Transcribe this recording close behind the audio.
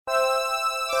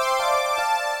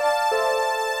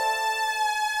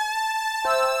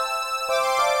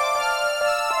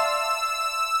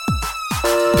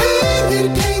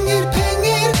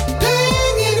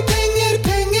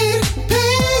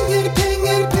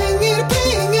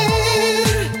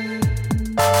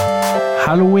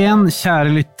Hallo igjen,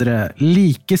 kjære lyttere.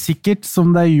 Like sikkert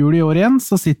som det jul I år igjen,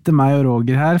 så sitter meg og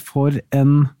Roger her for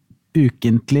en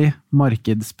ukentlig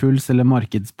markedspuls eller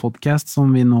markedspodcast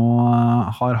som vi nå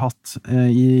har hatt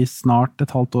I snart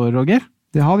et halvt år, Roger.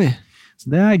 Det har vi.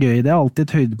 Så det gøy, det alltid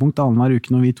et høydepunkt annenhver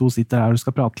uke når vi to sitter her og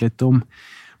skal prate litt om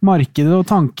markedet og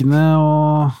tankene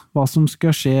og hva som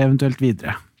skal skje eventuelt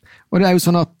videre. Og det jo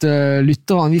sånn at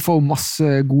lytterne, vi får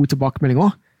masse gode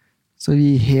tilbakemeldinger. Så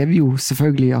vi hever jo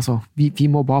selvfølgelig, altså, vi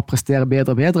må bare prestere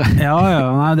bedre og bedre. Ja,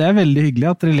 nei, det veldig hyggelig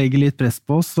at dere legger litt press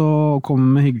på oss og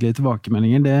kommer med hyggelige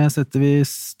tilbakemeldinger. Det setter vi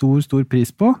stor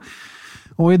pris på.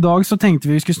 Og I dag så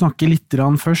tenkte vi skulle snakke litt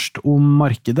først om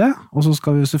markedet, og så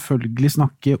skal vi selvfølgelig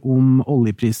snakke om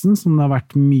oljeprisen, som det har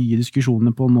vært mye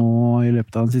diskusjoner på nå I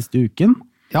løpet av den siste uken.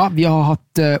 Ja, vi har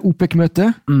hatt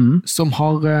OPEC-møte, som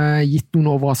har gitt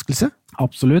noen overraskelser.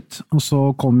 Absolutt, og så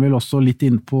kommer vi også litt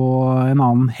inn på en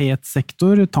annen het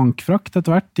sektor, tankfrakt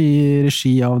etter hvert, I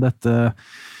regi av dette.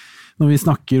 Når vi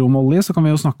snakker om olje, så kan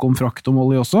vi jo snakke om frakt om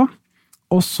olje også.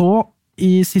 Og så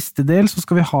I siste del så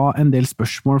skal vi ha en del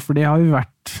spørsmål, for det har vi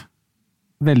vært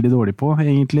veldig dårlig på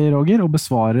egentlig, Roger, å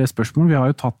besvare spørsmål. Vi har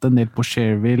jo tatt en del på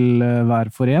Shareville hver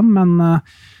for en, men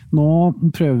nå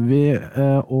prøver vi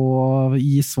å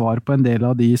gi svar på en del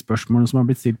av de spørsmålene som har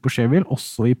blitt stilt på Shareville,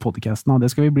 også I podcasten, og det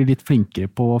skal vi bli litt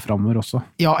flinkere på fremover også.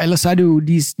 Ja, ellers det jo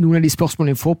noen av de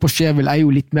spørsmålene vi får på Shareville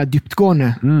jo litt mer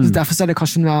dyptgående, så derfor det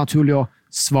kanskje mer naturlig å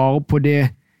svare på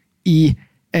det I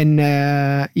en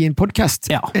podcast,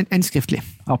 en skriftlig.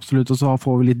 Absolutt, og så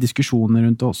får vi litt diskusjoner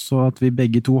rundt det også, at vi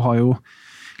begge to har jo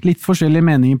litt forskjellige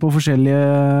meninger på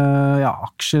forskjellige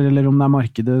aksjer, eller om det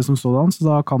markedet som sådan, så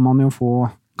da kan man jo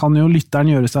kan jo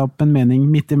lytteren gjøre seg opp en mening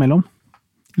midt imellom,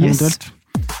 eventuelt.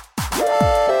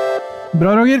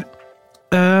 Bra, Roger.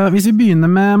 Hvis vi begynner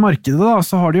med markedet da,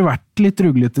 så har det jo vært litt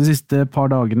ruglete de siste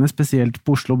par dagene, spesielt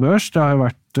på Oslo Børs. Det har jo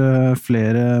vært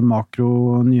flere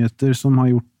makronyheter som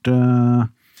har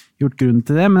gjort grunn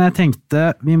til det, men jeg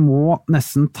tenkte vi må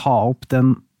nesten ta opp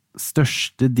den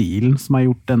største dealen som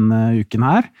har gjort denne uken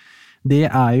her. Det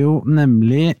jo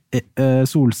nemlig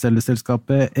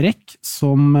solcelleselskapet REC,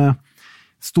 som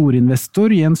storinvestor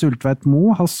Jens Ulltveit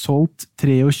Moe har solgt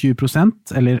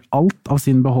 23%, eller alt av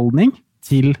sin beholdning,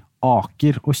 til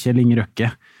Aker og Kjell Inge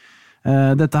Røkke.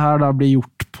 Dette her da blir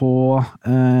gjort på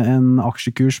en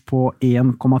aksjekurs på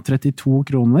 1,32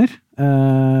 kroner,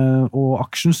 og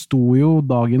aksjen sto jo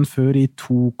dagen før I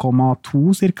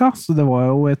 2,2 cirka, så det var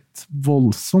jo et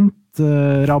voldsomt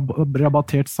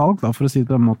rabattert salg da, for å si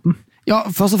det på den måten. Ja,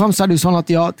 først og fremst det jo sånn at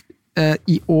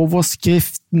I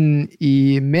overskriften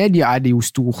I media det jo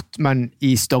stort, men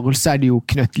I størrelse det jo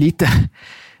knøtt lite.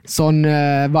 Sånn,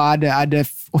 hva det? Det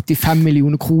 85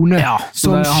 millioner kroner? Ja,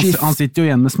 så han sitter jo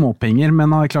igjen med småpenger,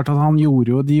 men det klart at de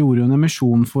gjorde jo en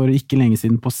emisjon for ikke lenge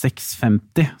siden på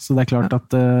 6,50, så det klart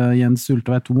at Jens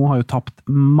Ulltveit Moe har jo tapt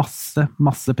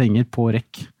masse penger på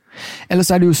REC.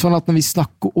 Ellers det jo sånn at når vi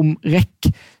snakker om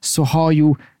REC, så har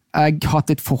jo jeg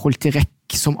hatt et forhold til REC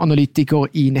som analytiker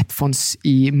I Nettfonds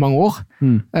I mange år,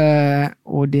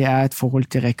 og det et forhold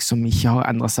til REC som ikke har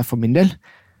endret seg for min del.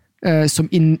 Som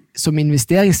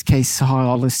investeringscase har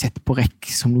jeg aldri sett på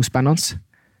REC som noe spennende.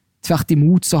 Tvert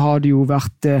imot så har det jo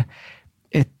vært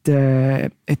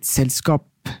et selskap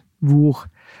hvor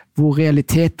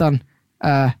realitetene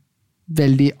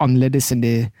veldig annerledes enn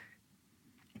det,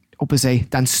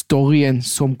 den storyen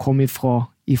som kom ifra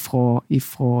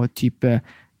type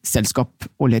selskap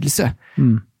og ledelse.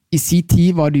 I sin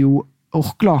tid var det jo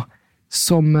Orkla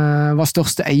som var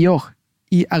største eier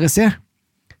I RSE.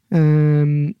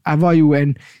 Jeg var jo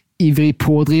en ivrig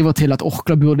pådriver til at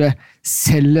Orkla burde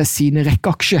selge sine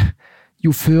REC-aksjer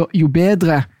jo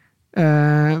bedre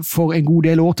for en god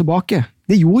del år tilbake.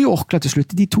 Det gjorde jo Orkla til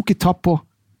slutt. De tok et tap på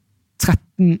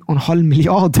 13,5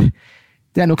 milliarder.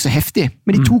 Det nok så heftig.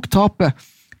 Men de tok tapet,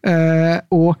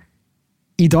 og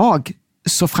I dag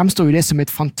så fremstår jo det som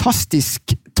et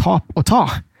fantastisk tap å ta.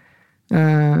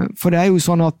 For det jo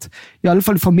sånn at, I alle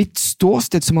fall fra mitt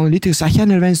ståsted som analytiker, så ikke jeg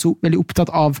nødvendigvis så veldig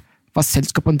opptatt av hva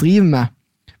selskapene driver med,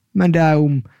 men det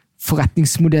om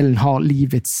forretningsmodellen har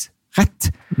livets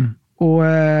rett. Og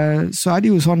så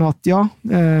det jo sånn at,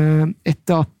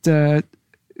 etter at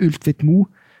Ulltveit Moe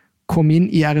kom inn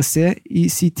I RSE I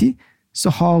sin tid, så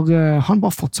har han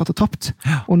bare fortsatt og tapt.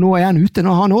 Og nå han ute,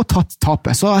 nå har han også tatt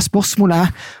tapet. Så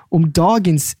spørsmålet om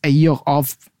dagens eier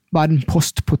av hva en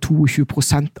post på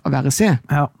 22% av RSE.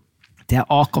 Ja. Det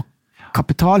Aker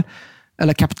Kapital,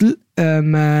 eller Capital,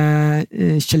 med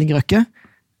Kjell Inge Røkke,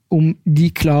 om de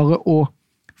klarer å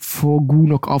få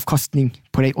god nok avkastning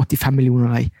på de 85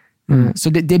 millioner.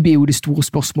 Så det blir jo det store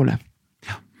spørsmålet.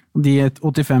 De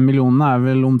 85 millionene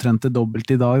vel omtrent det dobbelt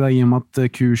i dag, da, i og med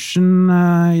at kursen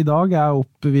i dag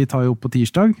opp, vi tar jo opp på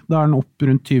tirsdag, da den opp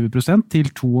rundt 20% til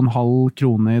 2,5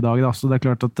 kroner i dag. Da. Så det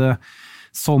klart at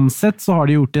sånn sett så har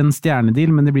de gjort en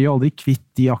stjernedeal, men de blir jo aldri kvitt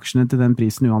de aksjene til den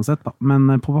prisen uansett. Da. Men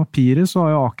på papiret så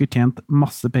har jo Aker tjent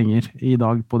masse penger i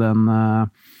dag på den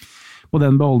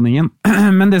beholdningen.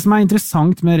 Men det som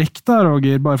interessant med REC da,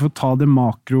 Roger, bare for å ta det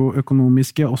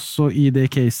makroøkonomiske også i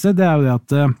det caset, det jo det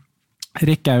at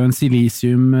REC jo en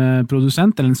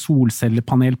silisiumprodusent, eller en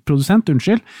solcellepanelprodusent,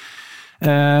 unnskyld.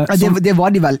 Det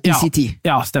var de vel i sin tid.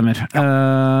 Ja, stemmer.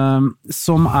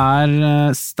 Som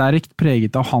sterkt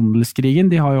preget av handelskrigen.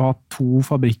 De har jo hatt 2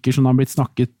 fabrikker som det har blitt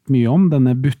snakket mye om,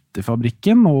 denne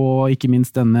Buttefabrikken, og ikke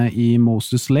minst denne i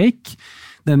Moses Lake.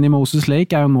 Den i Moses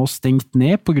Lake jo nå stengt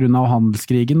ned på grunn av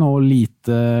handelskrigen og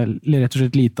rett og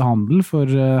slett lite handel, for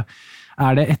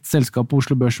det et selskap på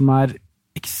Oslo Børs som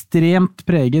ekstremt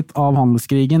preget av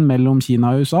handelskrigen mellom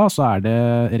Kina og USA, så det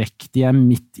REC. De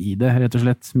midt i det, rett og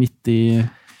slett. Midt i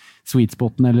sweet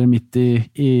spoten, eller midt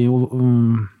i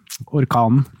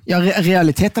orkanen. Ja,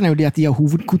 realiteten jo det at de har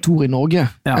hovedkontor i Norge.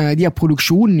 Ja. De har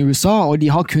produksjonen i USA, og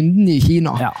de har kunden i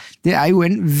Kina. Ja. Det jo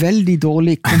en veldig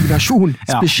dårlig kombinasjon,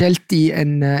 ja. Spesielt i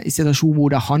en situasjon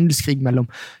hvor det handelskrig mellom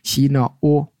Kina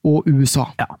og USA.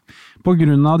 Ja. På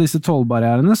grunn av disse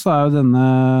tollbarrierene så jo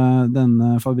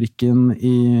denne fabrikken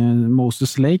i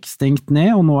Moses Lake stengt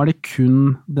ned, og nå det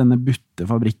kun denne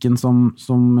Buttefabrikken som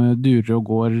durer og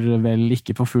går vel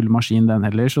ikke på full maskin den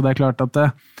heller. Så det klart at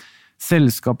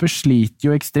selskapet sliter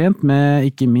jo ekstremt med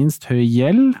ikke minst høy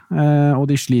gjeld, og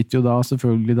de sliter jo da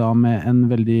selvfølgelig da med en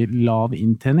veldig lav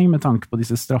inntjening med tanke på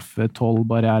disse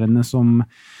straffetollbarrierene som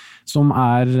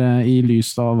i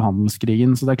lys av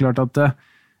handelskrigen. Så det klart at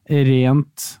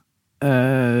rent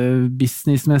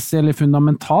businessmessig eller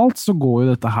fundamentalt så går jo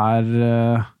dette her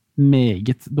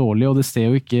meget dårlig, og det ser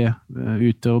jo ikke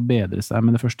ut til å bedre seg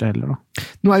med det første heller. Da.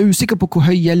 Nå jeg usikker på hvor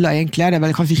høy gjelda egentlig det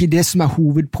vel kanskje ikke det som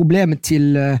hovedproblemet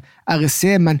til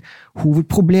RSC, men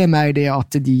hovedproblemet det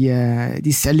at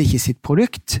de selger ikke sitt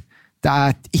produkt. Det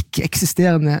et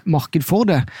ikke-eksisterende marked for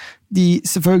det. De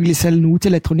selvfølgelig selger noe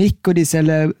til elektronikk, og de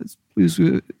selger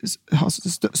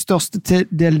største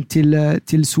delen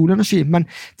til solenergi, men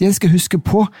det jeg skal huske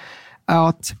på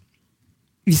at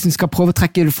hvis en skal prøve å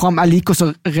trekke det fram, jeg liker også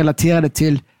å relatere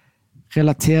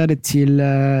det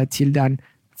til den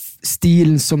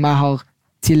stilen som jeg har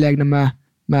tillegnet meg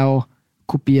med å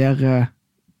kopiere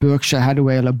Berkshire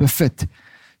Hathaway eller Buffett,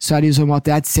 så det jo som at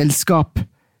det et selskap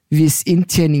hvis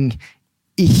inntjening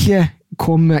ikke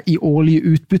kommer i årlige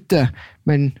utbytte,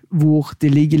 men hvor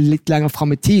det ligger litt lenger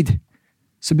frem i tid,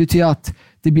 så betyr at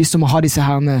det blir som å ha disse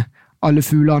herne, alle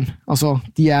fuglene, altså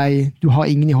du har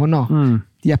ingen i hånda,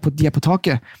 de på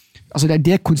taket. Altså det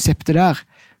det konseptet der,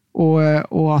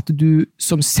 og at du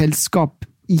som selskap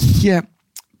ikke,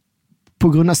 på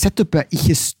grunn av setupet,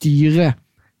 ikke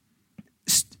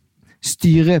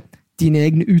styrer dine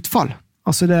egne utfall.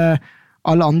 Altså det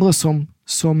alle andre som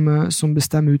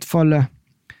bestemmer utfallet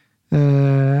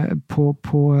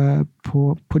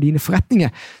på dine forretninger.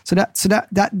 Så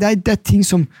det ting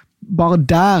som bare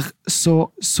der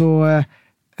så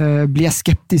blir jeg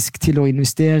skeptisk til å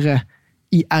investere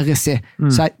i RSC.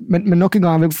 Men nok en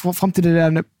gang, frem til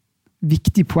det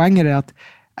viktige poenget at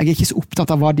jeg ikke så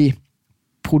opptatt av hva de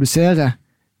produserer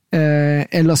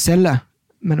eller selger,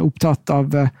 men opptatt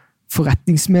av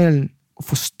forretningsmodellen og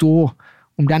forstå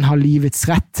om den har livets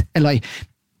rett, eller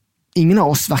ingen av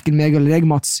oss, hverken meg eller deg,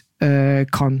 Mats,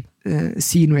 kan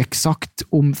si noe eksakt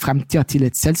om fremtiden til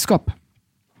et selskap.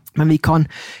 Men vi kan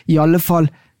i alle fall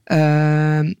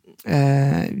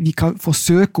vi kan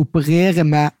forsøke å operere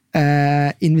med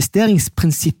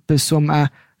investeringsprinsipper som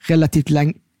relativt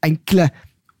enkle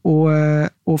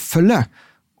å følge.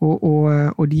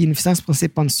 Og de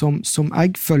investeringsprinsippene som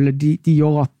jeg følger, de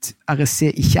gjør at RSC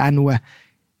ikke noe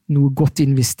godt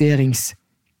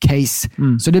investeringscase.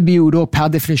 Så det blir jo da per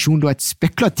definisjon da et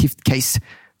spekulativt case.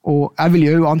 Og jeg vil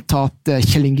jo anta at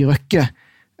Kjell Inge Røkke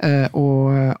og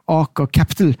Aker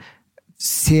Capital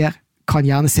kan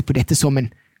gjerne se på dette som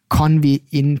kan vi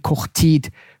innen kort tid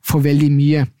få veldig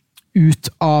mye ut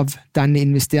av denne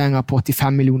investeringen på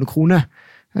 85 millioner kroner.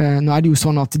 Nå det jo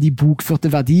sånn at de bokførte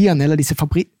verdiene, eller disse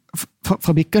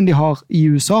fabrikkene de har i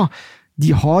USA,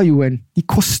 de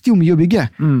koster jo mye å bygge.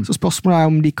 Så spørsmålet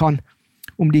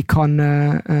om de kan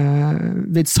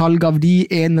ved salg av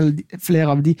en eller flere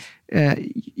av de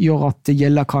gjør at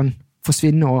gjelda kan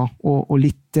forsvinne og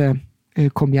litt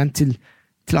komme igjen til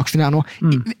til aksjonær nå.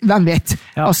 Hvem vet?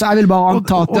 Ja. Altså, jeg vil bare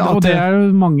anta at... Og det jo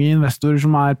mange investorer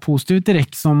som positivt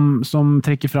direkt, som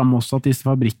trekker frem også at disse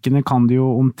fabrikkene kan de jo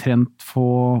omtrent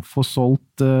få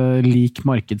solgt lik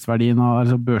markedsverdien,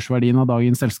 altså børsverdien av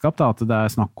dagens selskap, da, at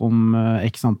det snakk om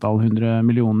x antall 100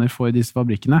 millioner for disse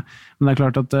fabrikkene. Men det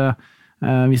klart at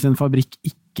hvis en fabrikk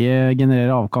ikke genererer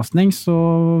avkastning, så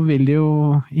vil det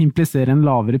jo implisere en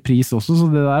lavere pris også, så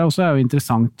det der også jo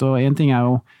interessant, og en ting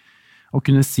jo å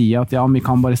kunne si at ja, vi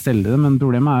kan bare selge det, men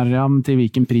problemet ja, til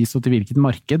hvilken pris og til hvilket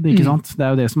marked, ikke sant? Det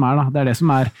jo det som da. Det det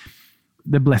som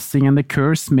the blessing and the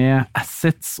curse med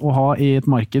assets å ha i et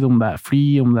marked, om det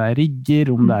fly, om det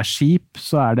rigger, om det skip,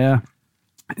 så det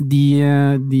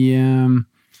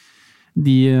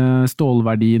de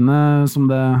stålverdiene som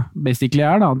det basically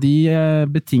da, de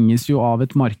betinges jo av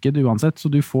et marked uansett, så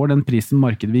du får den prisen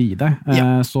markedet vil gi deg.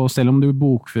 Så selv om du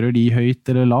bokfører de høyt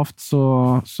eller lavt,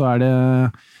 så det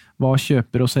hva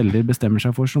kjøper og selger bestemmer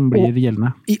seg for som blir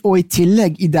gjeldende. Og i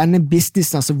tillegg, i denne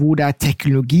businessen, altså hvor det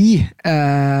teknologi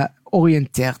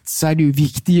orientert, så det jo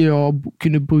viktig å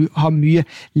kunne ha mye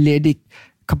ledig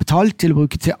kapital til å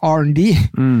bruke til R&D.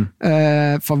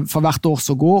 For hvert år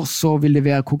som går, så vil det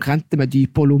være konkurrenter med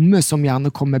dypere lomme, som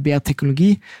gjerne kommer med bedre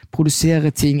teknologi, produsere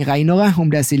ting renere, om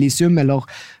det silisium, eller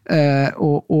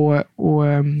og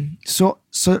så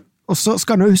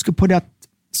skal man huske på det at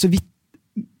så vidt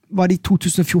var det i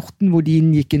 2014 hvor de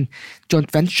inngikk en joint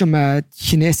venture med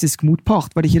kinesisk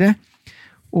motpart, var det ikke det?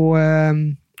 Og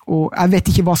jeg vet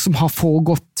ikke hva som har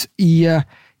foregått i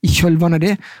kjølvannet av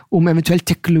det, om eventuelt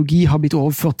teknologi har blitt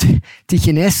overført til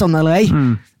kineserne eller ei.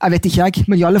 Jeg vet ikke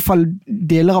men i alle fall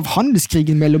deler av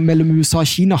handelskrigen mellom USA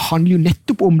og Kina handler jo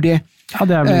nettopp om det,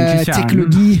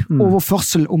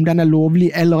 teknologioverførsel, om den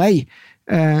lovlig eller ei.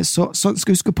 Så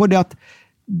skal vi huske på det at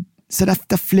så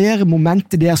det flere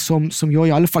momenter der som gjør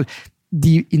i alle fall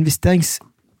de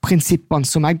investeringsprinsippene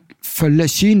som jeg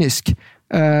følger kynisk,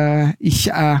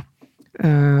 ikke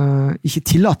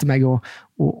tillater meg å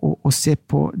se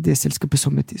på det selskapet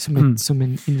som en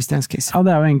investeringscase. Ja,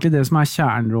 det jo egentlig det som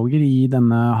kjernen, Roger, i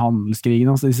denne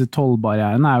handelskrigen. Altså disse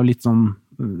tollbarrierene jo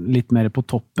litt mer på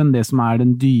toppen. Det som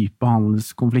den dype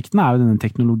handelskonflikten jo denne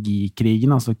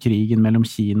teknologikrigen, altså krigen mellom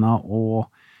Kina og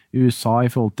USA i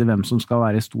forhold til hvem som skal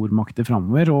være stormakter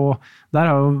fremover, og der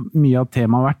har jo mye av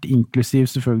temaet vært,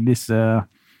 inklusiv selvfølgelig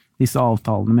disse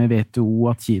avtalene med WTO,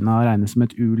 at Kina regnes som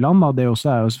et u-land, det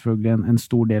også jo selvfølgelig en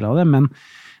stor del av det, men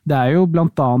det jo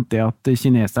blant annet det at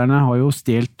kineserne har jo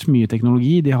stjelt mye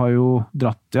teknologi, de har jo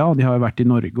dratt, de har jo vært i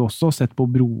Norge også, sett på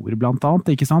broer blant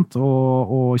annet, ikke sant,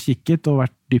 og kikket og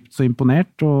vært dypt så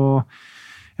imponert, og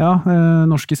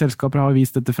norske selskaper har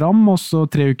vist dette fram, og så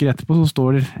 3 uker etterpå så står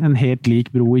det en helt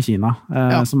lik bro i Kina,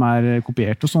 som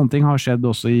kopiert, og sånne ting har skjedd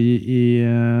også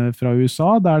fra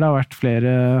USA, der det har vært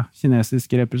flere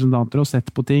kinesiske representanter og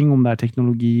sett på ting, om det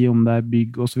teknologi, om det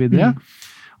bygg og så videre,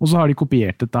 og så har de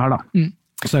kopiert dette her da.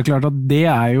 Så det klart at det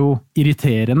jo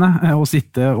irriterende å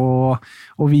sitte og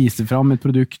vise fram et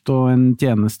produkt og en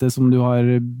tjeneste som du har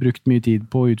brukt mye tid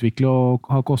på å utvikle og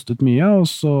har kostet mye, og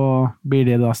så blir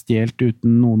det da stjelt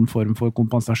uten noen form for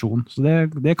kompensasjon. Så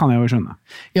det kan jeg jo skjønne.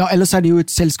 Ja, ellers det jo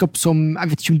et selskap som, jeg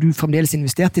vet ikke om du fremdeles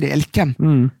investerte i det, Elkem.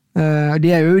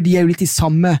 De jo litt i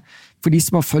samme, for de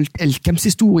som har fulgt Elkems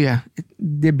historie,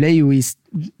 det var jo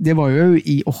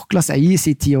i Orklas eie i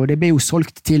sin tid, og det ble jo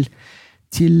solgt til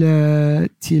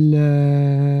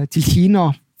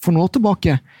Kina for noen år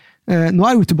tilbake. Nå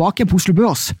det jo tilbake på Oslo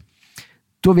Børs.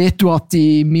 Da vet du at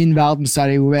i min verden så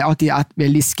det jo at jeg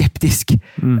veldig skeptisk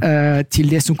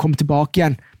til det som kommer tilbake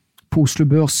igjen på Oslo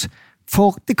Børs.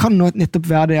 For det kan nettopp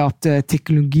være det at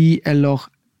teknologi eller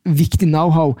viktig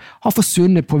know-how har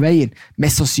forsvunnet på veien.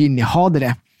 Mest sannsynlig har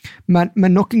det. Men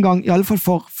nok en gang, i alle fall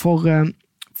for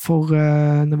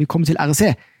når vi kommer til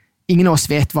RSE, ingen av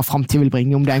oss vet hva fremtiden vil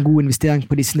bringe, om det en god investering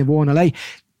på disse nivåene eller ei.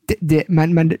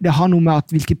 Men det har noe med at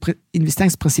hvilke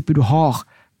investeringsprinsipper du har,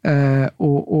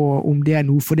 og om det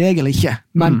noe for deg eller ikke.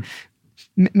 Men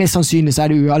mest sannsynlig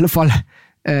så det jo i alle fall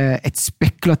et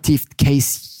spekulativt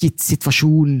case gitt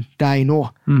situasjonen der nå.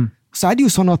 Så det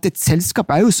jo sånn at et selskap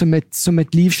jo som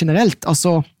et liv generelt.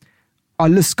 Altså,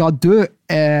 alle skal dø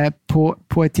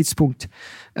på et tidspunkt.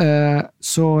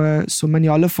 Men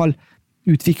i alle fall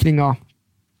utviklingen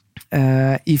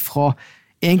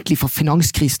egentlig fra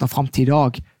finanskrisen og frem til i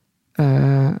dag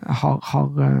har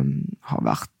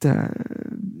vært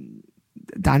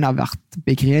den har vært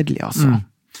begredelig, altså.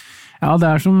 Ja,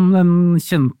 det som den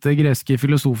kjente greske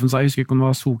filosofen sa, jeg husker ikke om det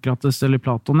var Sokrates eller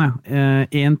Platon,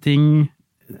 en ting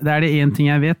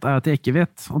jeg vet, at jeg ikke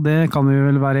vet, og det kan vi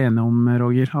vel være enige om,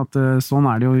 Roger, at sånn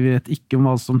det jo, vi vet ikke om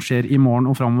hva som skjer i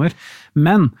morgen og fremover,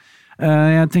 men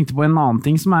Jeg tenkte på en annen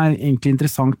ting som egentlig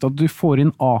interessant, at du får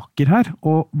inn Aker her,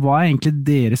 og hva egentlig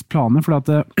deres planer? For at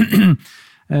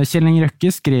Kjell Inge Røkke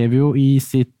skrev jo i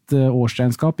sitt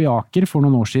årsregnskap i Aker for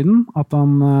noen år siden, at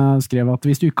han skrev at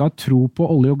hvis du ikke har tro på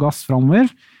olje og gass fremover,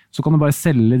 så kan du bare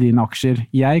selge dine aksjer.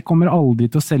 Jeg kommer aldri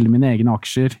til å selge mine egne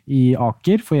aksjer i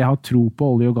Aker, for jeg har tro på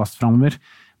olje og gass fremover.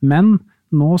 Men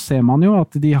nå ser man jo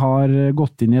at de har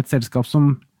gått inn i et selskap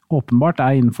som åpenbart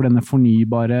innenfor denne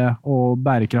fornybare og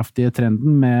bærekraftige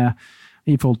trenden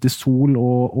i forhold til sol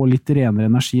og litt renere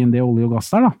energi enn det olje og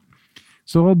gass da.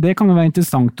 Så det kan jo være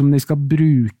interessant om de skal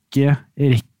bruke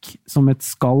REC som et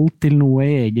skall til noe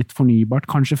eget fornybart,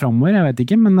 kanskje fremover, jeg vet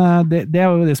ikke, men det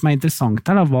jo det som interessant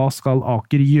her da. Hva skal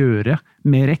Aker gjøre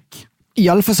med REC? I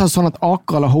alle fall sånn at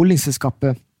Aker eller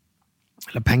holdingselskapet,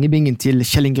 eller pengebingen til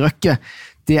Kjell Inge Røkke,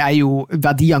 det jo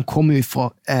verdiene kommer jo fra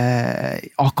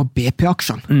Aker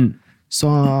BP-aksjene.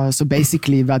 Så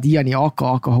basically verdiene i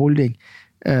Aker Holding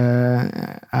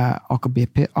Aker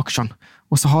BP-aksjene.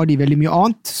 Og så har de veldig mye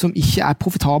annet som ikke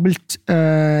profitabelt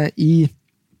like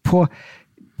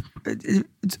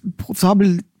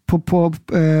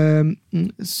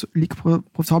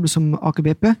profitabelt som Aker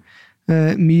BP.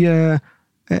 Mye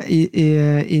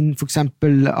innen for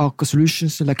eksempel Aker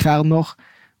Solutions eller Kværner,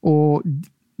 og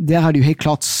der har de jo helt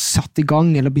klart satt i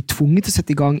gang, eller blitt tvunget til å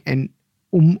sette i gang en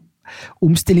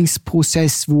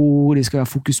omstillingsprosess hvor det skal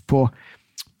være fokus på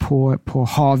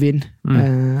havvind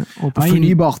og på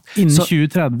fornybart. Innen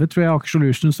 2030 tror jeg Aker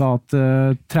Solutions sa at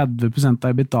 30%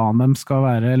 av EBITDA-en dem skal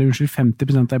være, eller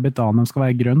 50% av EBITDA-en dem skal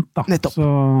være grønt. Da. Nettopp. Så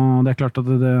det klart at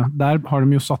der har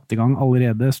de jo satt i gang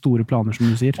allerede store planer, som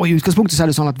du sier. Og i utgangspunktet så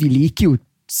det sånn at vi liker jo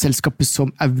selskapet som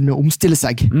evner å omstille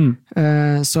seg.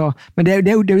 Men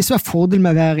det jo det som fordel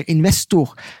med å være investor,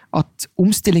 at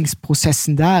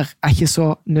omstillingsprosessen der ikke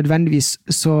så nødvendigvis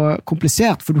så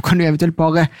komplisert, for du kan jo eventuelt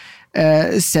bare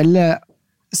selge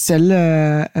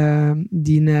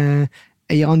dine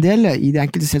eierandeler i det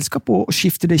enkelte selskapet og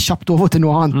skifte det kjapt over til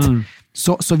noe annet.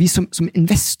 Så vi som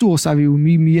investor så vi jo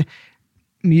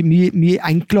mye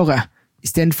enklere I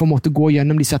stedet for å måtte gå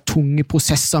gjennom disse tunge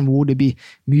prosessene hvor det blir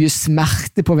mye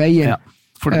smerte på veien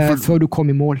før du kommer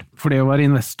I mål. For det å være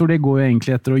investor, det går jo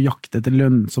egentlig etter å jakte etter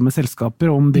lønnsomme selskaper,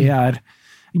 og om det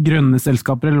grønne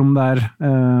selskaper, eller om det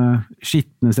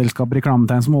skittende selskaper I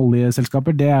klametegn som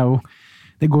oljeselskaper,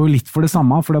 det går jo litt for det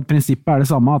samme, for prinsippet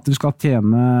det samme, at du skal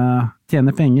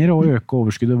tjene penger og øke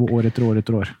overskuddet år etter år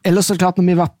etter år. Ellers så klart,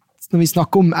 når vi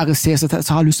snakker om RSC, så har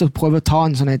jeg lyst til å prøve å ta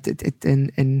en sånn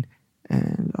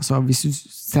altså hvis du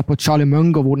ser på Charlie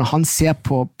Munger, hvordan han ser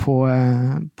på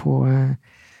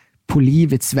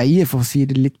livets veier, for å si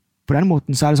det litt på den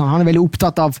måten, så det sånn, han veldig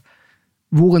opptatt av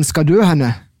hvor en skal dø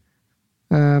henne.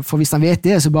 For hvis han vet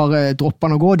det, så bare dropper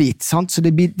han å gå dit. Sant? Så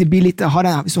det blir litt,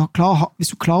 hvis du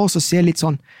klarer å se litt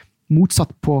sånn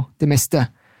motsatt på det meste,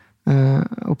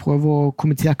 og prøve å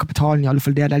kommentere kapitalen, I alle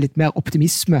fall det litt mer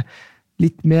optimisme,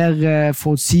 litt mer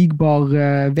forutsigbar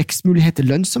vekstmuligheter,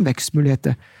 lønnsom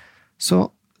vekstmuligheter,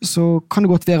 så kan det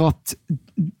godt være at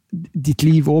ditt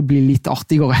liv også blir litt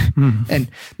artigere. Men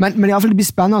I alle fall det blir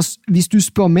spennende. Hvis du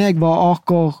spør meg hva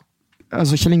Aker,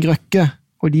 altså Kjell Inge Røkke,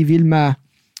 og de vil med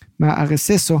RSC,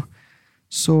 så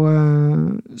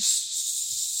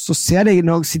ser de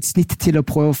nok sitt snitt til å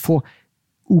prøve å få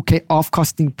ok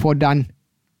avkastning på de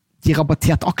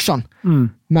rabatterte aksjene.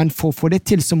 Men for å få det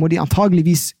til, så må de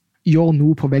antageligvis gjøre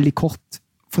noe på veldig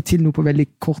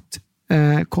kort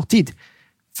tid.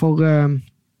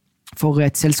 For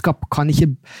et selskap kan ikke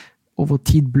over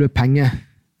tid blø penger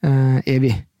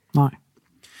evig.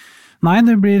 Nei,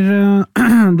 det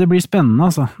blir spennende,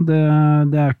 altså.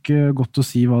 Det ikke godt å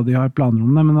si hva de har planer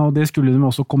om det, men det skulle de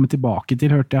også komme tilbake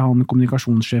til, hørte jeg han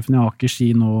kommunikasjonssjefen I Aker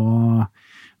si nå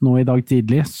I dag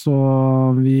tidlig, så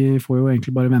vi får jo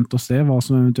egentlig bare vente og se hva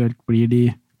som eventuelt blir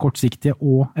de kortsiktige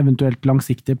og eventuelt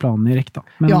langsiktige planene I REC da.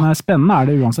 Men spennende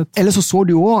det uansett. Ellers så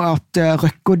du jo også at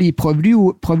Røkke og de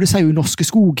prøvde seg jo I Norske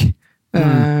Skog,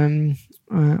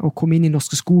 og kom inn I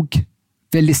Norske Skog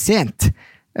veldig sent.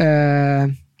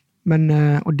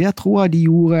 Og det tror jeg de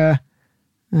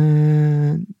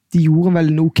gjorde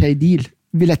vel en ok deal,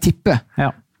 vil jeg tippe.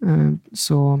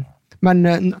 Men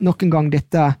nok en gang,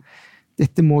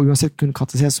 dette må uansett kunne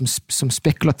karakteriseres som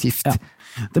spekulativt.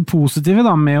 Det positive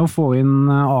da med å få inn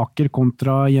Aker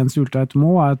kontra Jens Ulltveit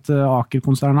Moe at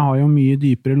Aker-konsernet har jo mye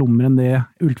dypere lommer enn det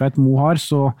Ulltveit Moe har,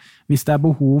 så hvis det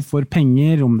behov for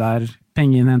penger, om det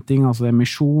pengeinnhenting, altså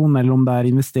emisjon, eller om det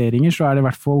investeringer, så det I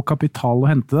hvert fall kapital å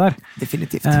hente der.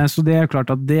 Definitivt. Så det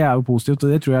klart at det jo positivt,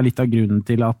 og det tror jeg litt av grunnen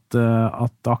til at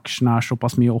aksjene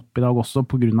såpass mye opp I dag også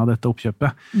på grunn av dette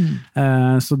oppkjøpet.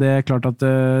 Så det klart at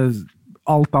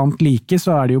alt annet like,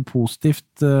 så det jo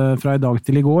positivt fra i dag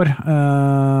til i går.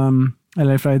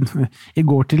 Eller fra i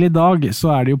går til i dag,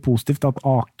 så det jo positivt at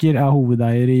Aker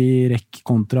hovedeier i REC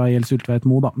kontra IL Syltveit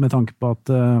Mo, da, med tanke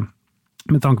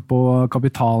på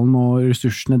kapitalen og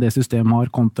ressursene det systemet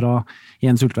har kontra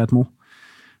Jens Syltveit Mo.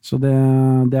 Så det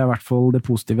i hvert fall det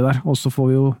positive der. Og så får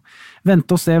vi jo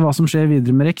vente og se hva som skjer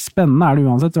videre med REC. Spennende det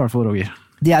uansett i hvert fall, Roger.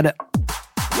 Det det.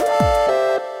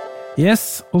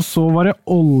 Yes, og så var det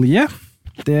olje.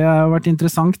 Det har vært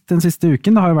interessant den siste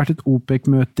uken. Det har jo vært et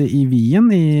OPEC-møte i Wien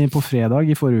på fredag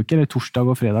i forrige uke, eller torsdag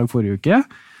og fredag forrige uke.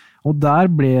 Og der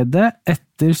ble det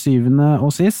etter syvende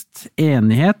og sist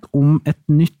enighet om et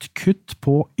nytt kutt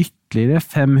på ytterligere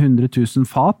 500 000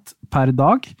 fat per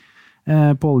dag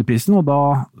på oljeprisen, og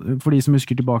da, for de som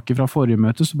husker tilbake fra forrige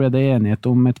møte, så ble det enighet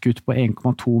om et kutt på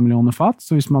 1,2 millioner fat,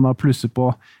 så hvis man da plusser på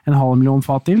en halv million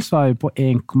fat til, så vi på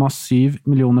 1,7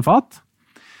 millioner fat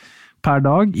per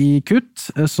dag i kutt,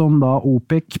 som da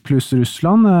OPEC pluss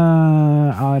Russland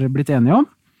blitt enige om.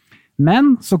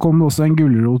 Men så kom det også en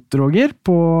gulrot, Roger,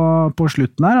 på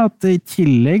slutten her, at i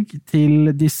tillegg til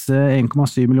disse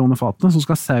 1,7 millioner fatene, så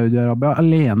skal Saudi-Arabia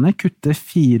alene kutte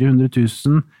 400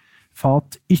 000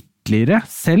 fat ytterligere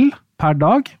selv per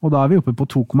dag, og da vi oppe på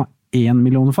 2,1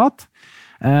 millioner fat.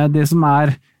 Det som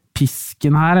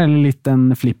pisken her, eller litt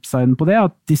den flipsiden på det,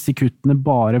 at disse kuttene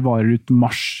bare varer ut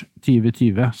mars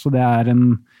 2020, så det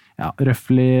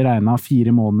røffelig regnet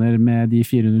 4 måneder med de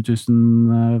 400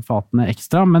 000 fatene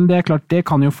ekstra, men det klart, det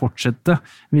kan jo fortsette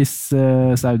hvis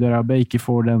Saudi-Arabia ikke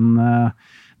får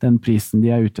den prisen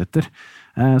de ute etter.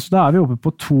 Så da vi oppe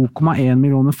på 2,1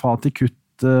 millioner fat i kutt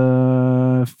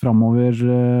fremover,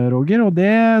 Roger, og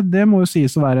det må jo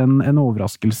sies å være en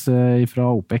overraskelse fra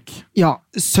OPEC. Ja,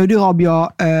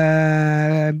 Saudi-Arabia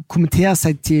kommenterer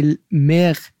seg til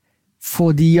mer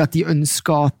fordi at de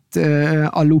ønsker at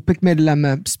alle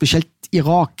OPEC-medlemmer, spesielt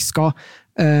Irak, skal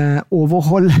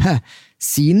overholde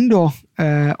sin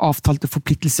avtalte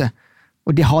forpliktelse.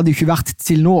 Og det har det jo ikke vært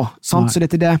til nå, sant? Så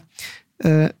dette det.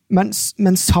 Men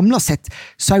samlet sett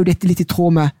så jo dette litt i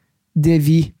tråd med det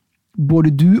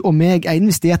både du og meg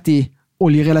investert i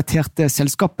oljerelaterte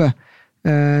selskapet.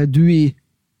 Du i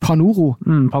Panoro.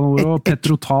 Panoro,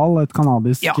 Petrotal, et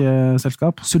kanadisk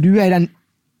selskap. Så du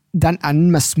den enden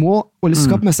med små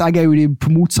oljeselskap, mens jeg jo på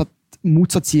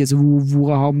motsatt side, hvor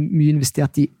jeg har mye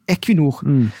investert i Equinor.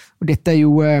 Og dette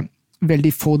jo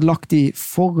veldig fordelaktig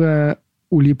for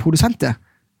oljeprodusenter,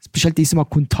 spesielt de som har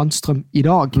kontantstrøm i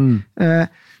dag.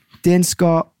 Den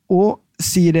skal også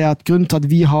si det at grunnen til at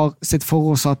vi har sett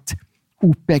for oss at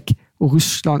OPEC og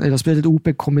Russland, eller spesielt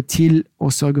OPEC kommer til å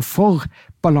sørge for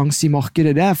balanse i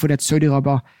markedet fordi at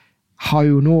Saudi-Arabia har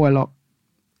jo nå, eller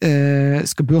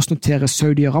skal børsnotere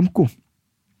Saudi Aramco.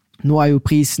 Nå jo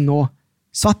prisen nå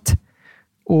satt,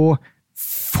 og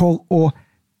for å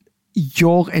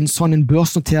gjøre en sånn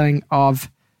børsnotering av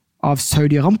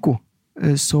Saudi Aramco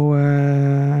så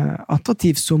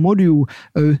attraktiv, så må du jo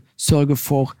sørge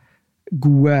for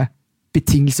gode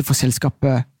betingelser for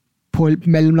selskapet på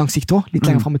mellomlang sikt også, litt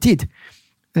lenger frem i tid.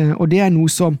 Og det noe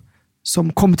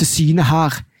som kommer til syne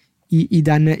her i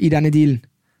denne dealen.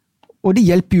 Og det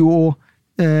hjelper jo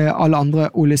alle andre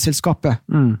oljeselskaper.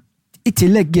 I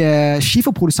tillegg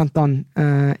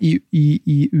skiferprodusentene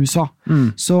i USA.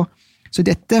 Så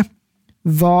dette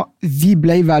vi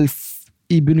ble vel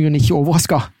i bunn og grunn ikke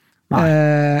overrasket.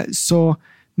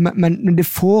 Men det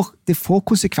får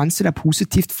konsekvenser, det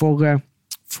positivt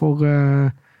for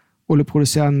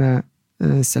oljeproduserende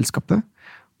selskapet,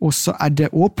 og så det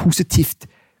også positivt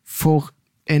for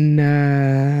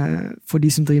de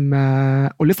som driver med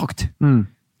oljefrakt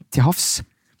til havs.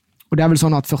 Og det vel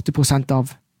sånn at 40%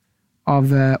 av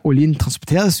oljen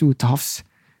transporteres jo til havs.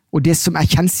 Og det som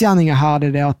kjensgjerningen her,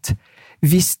 det at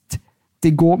hvis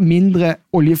det går mindre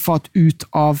oljefat ut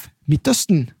av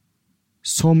Midtøsten,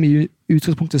 som i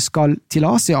utgangspunktet skal til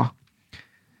Asia,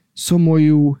 så må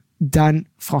jo den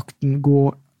frakten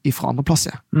gå fra andre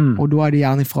plasser. Og da det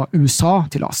gjerne fra USA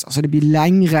til Asia. Så det blir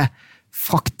lengre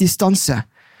fraktdistanse.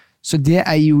 Så det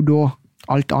jo da,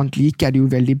 alt annet like, det jo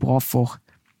veldig bra for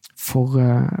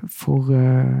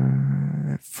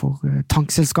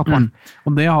tankselskapene.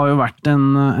 Og det har jo vært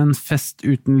en fest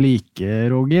uten like,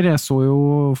 Roger. Jeg så jo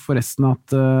forresten at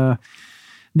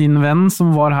din venn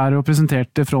som var her og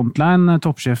presenterte Frontline,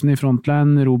 toppsjefen i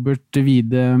Frontline, Robert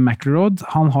Wide McElroy,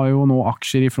 han har jo nå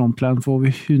aksjer i Frontline for over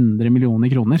 100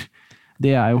 millioner kroner.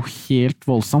 Det jo helt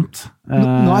voldsomt.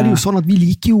 Nå det jo sånn at vi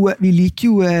liker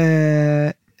jo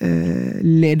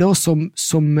ledere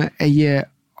som eier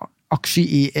aksjer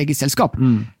i eget selskap.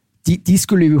 De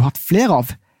skulle vi jo hatt flere av.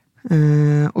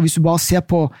 Og hvis du bare ser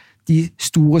på de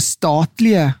store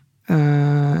statlige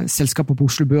selskaper på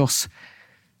Oslo Børs,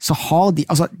 så har de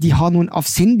har noen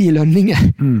avsindige lønninger.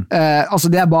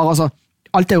 Det er bare,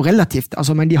 alt er jo relativt,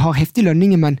 men de har heftige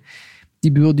lønninger, men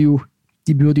de burde jo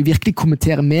virkelig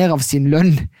kommentere mer av sin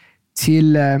lønn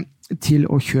til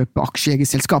å kjøpe aksjer i eget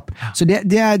selskap. Så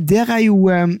der er jo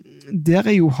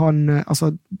han,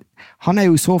 han er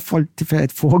jo i så fall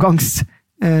et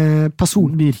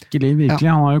foregangsperson. Virkelig. Ja.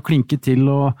 Han har jo klinket til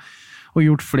og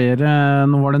gjort flere.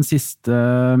 Nå var den siste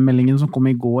meldingen som kom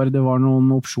i går, det var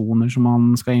noen opsjoner som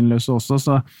han skal innløse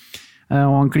også,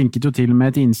 og han klinket jo til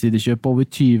med et innsidekjøp på over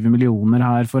 20 millioner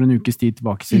her for en ukes tid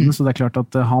tilbake siden, så det er klart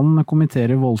at han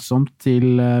kommenterer voldsomt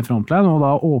til Frontline, og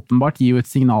da åpenbart gir jo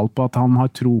et signal på at han har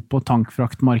tro på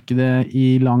tankfraktmarkedet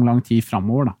i lang tid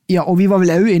fremover. Da. Ja, og vi var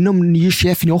vel også innom nye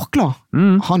sjefen i Orkla.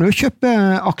 Han har jo kjøpt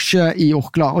aksjer i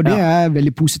Orkla, og det er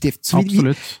veldig positivt. Så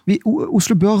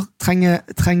Oslo Børs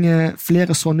trenger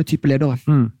flere sånne type ledere.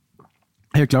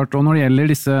 Helt klart, og når det gjelder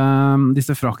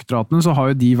disse fraktratene, så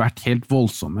har jo de vært helt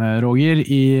voldsomme, Roger,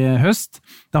 i høst.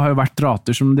 Det har jo vært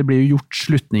rater som det ble jo gjort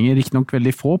slutninger, ikke nok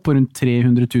veldig få, på rundt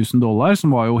 $300,000,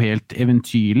 som var jo helt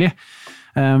eventyrlig.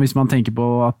 Hvis man tenker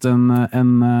på at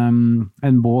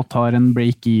en båt har en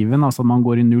break-even, altså at man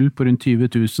går i null på rundt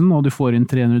 20,000, og du får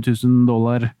inn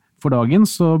 $300,000 for dagen,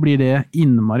 så blir det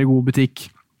innmari god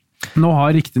butikk. Nå har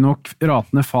riktig nok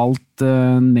ratene falt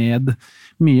ned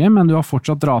mye, men du har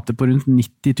fortsatt rate på rundt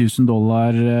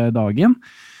 $90,000 dagen,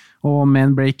 og med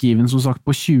en break-even som sagt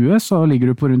på 20, så ligger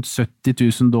du på rundt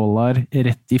 $70,000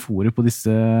 rett i fôret på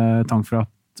disse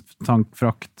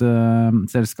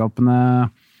tankfraktselskapene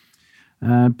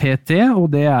PT,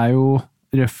 og det er jo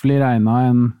røftlig regnet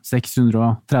en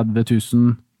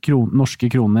 630,000 norske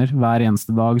kroner hver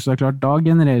eneste dag, så det er klart, da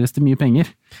genereres det mye penger.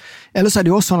 Ellers er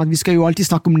det jo også sånn at vi skal jo alltid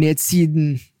snakke om nedsiden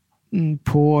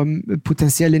på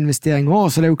potensielle investeringer,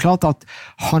 så det er jo klart at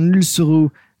handelsro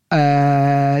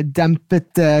dempet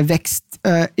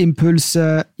vekstimpuls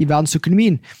i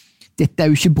verdensøkonomien. Dette er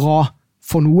jo ikke bra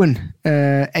for noen,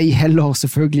 ei heller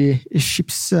selvfølgelig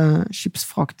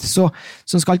skipsfrakt. Så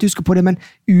skal alltid huske på det, men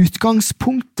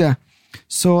utgangspunktet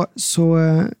så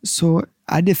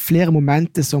er det flere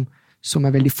momenter som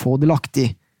er veldig fordelaktig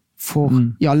for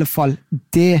i alle fall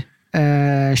det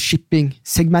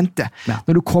shipping-segmentet. Ja.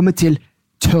 Når du kommer til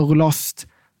tørrlast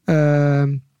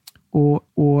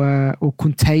og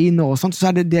container og sånt, så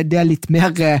er det er litt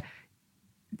mer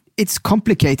it's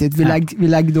complicated,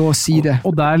 vil jeg da si det.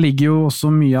 Og der ligger jo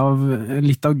også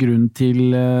litt av grunnen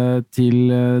til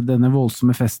denne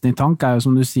voldsomme festen i tank, er jo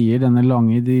som du sier,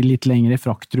 de litt lengre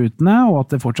fraktrutene, og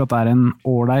at det fortsatt er en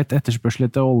ålreit etterspørsel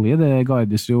etter olje. Det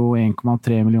guides jo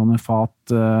 1,3 millioner fat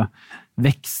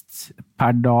vekst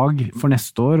per dag for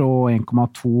neste år, og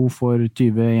 1,2 for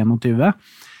 2021.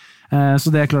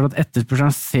 Så det er klart at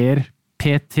etterspørselen ser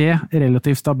PT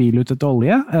relativt stabil ut etter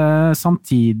olje,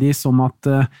 samtidig som at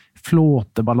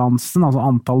flåtebalansen, altså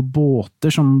antall båter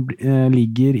som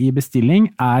ligger i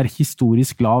bestilling, er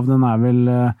historisk lav. Den er vel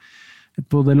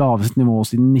på det laveste nivået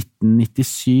siden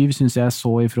 1997, synes jeg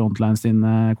så i Frontline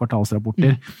sine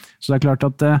kvartalsrapporter. Så det er klart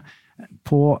at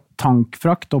på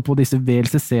tankfrakt og på disse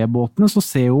VLCC-båtene så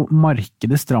ser jo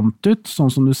markedet stramt ut, sånn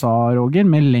som du sa, Roger,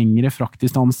 med lengre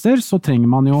fraktdistanser, så trenger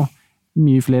man jo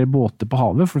mye flere båter på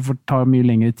havet, for det tar mye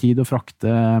lengre tid å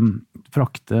frakte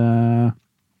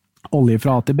olje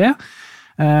fra A til B.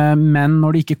 Men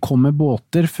når det ikke kommer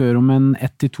båter før om 1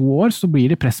 til 2 år, så blir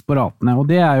det press på ratene. Og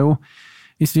det er jo,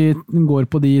 hvis vi går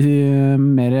på de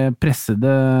mer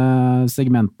pressede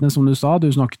segmentene, som du sa,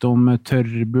 du snakket om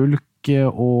tørrbulk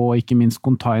og ikke minst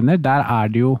container, der er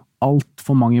det jo alt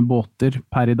for mange båter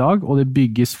per i dag, og det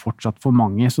bygges fortsatt for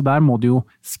mange. Så der må det jo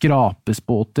skrapes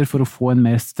båter for å få en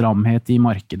mer stramhet i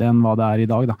markedet enn hva det er i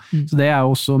dag. Da. Så det er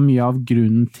også mye av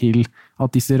grunnen til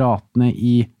at disse ratene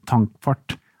i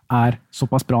tankfart er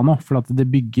såpass bra nå, for at det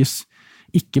bygges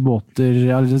ikke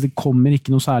båter, altså det kommer ikke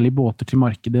noe særlig båter til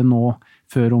markedet nå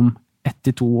før om 1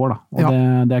 til 2 år. Da. Og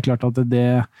det er klart at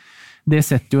det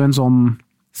setter jo en sånn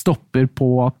stopper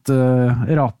på at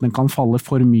ratene kan falle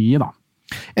for mye, da.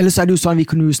 Ellers er det jo sånn, vi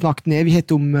kunne jo snakket en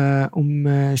evighet om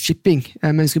shipping,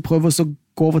 men vi skal prøve å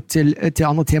gå over til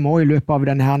andre temaer i løpet av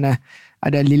denne her,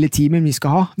 det lille timen vi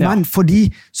skal ha. Men for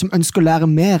de som ønsker å lære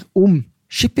mer om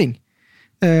shipping,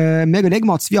 meg og deg,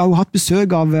 Mats, vi har jo hatt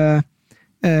besøk av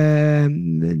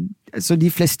så de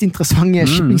fleste interessante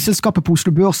shippingselskaper på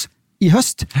Oslo Børs i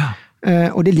høst,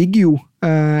 og det ligger jo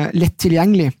lett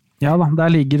tilgjengelig. Ja da, der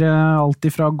ligger det alt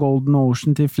fra Golden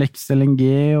Ocean til Flex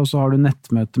LNG, og så har du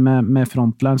nettmøte med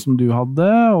Frontline som du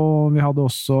hadde, og vi hadde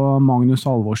også Magnus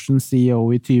Halvorsen,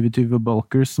 CEO i 2020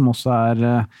 Bulkers, som også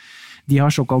er de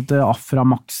har såkalte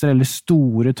Aframaxer, eller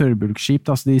store tørrbulkskip.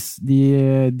 Altså de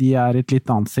et litt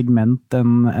annet segment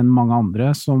enn mange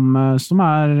andre, som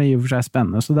i og for seg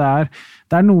spennende. Så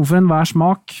det noe for enhver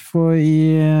smak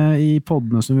i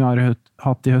poddene som vi har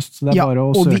hatt i høst, så det bare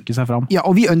å søke seg fram. Ja,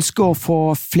 og vi ønsker å få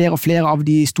flere og flere av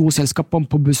de store selskapene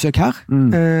på besøk her.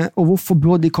 Og hvorfor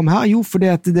burde de komme her? Jo, fordi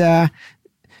at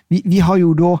vi har jo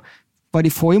da, var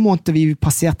det i forrige måned vi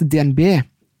passerte DNB,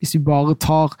 hvis vi bare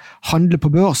tar handel på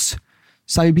børs,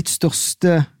 så vi blitt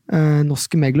største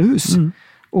norske meglerhus.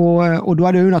 Og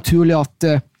da det jo naturlig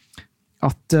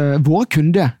at våre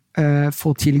kunder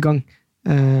får tilgang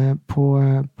på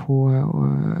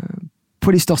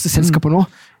de største selskapene nå.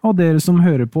 Og dere som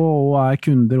hører på og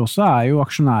kunder også jo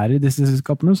aksjonærer i disse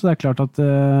selskapene, så det klart at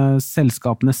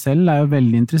selskapene selv jo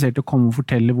veldig interessert i å komme og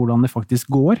fortelle hvordan det faktisk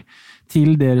går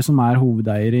til dere som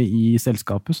hovedeiere i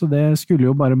selskapet, så det skulle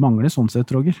jo bare mangle sånn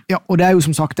sett, Roger. Ja, og det jo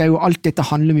som sagt, det jo alt dette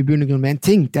handler om i bunn og grunn med en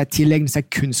ting, det tilegne seg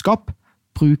kunnskap,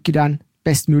 bruke den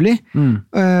best mulig,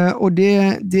 og det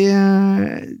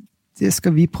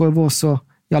skal vi prøve også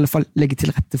i alle fall legge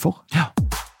til rette for. Ja.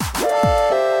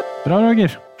 Bra, Roger.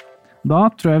 Da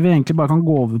tror jeg vi egentlig bare kan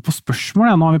gå over på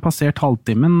spørsmål. Nå har vi passert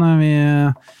halvtimen.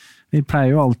 Vi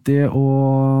pleier jo alltid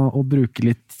å bruke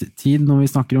litt tid når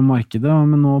vi snakker om markedet,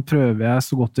 men nå prøver jeg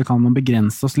så godt vi kan å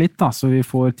begrense oss litt, så vi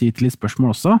får tid til litt spørsmål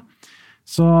også.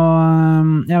 Så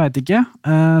jeg vet ikke.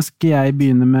 Skal jeg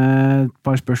begynne med et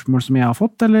par spørsmål som jeg har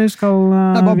fått, eller skal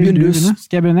bare begynne du?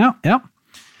 Skal jeg begynne, ja?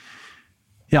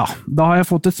 Ja, da har jeg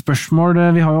fått et spørsmål,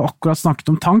 vi har jo akkurat snakket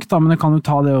om tank, men jeg kan jo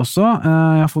ta det også.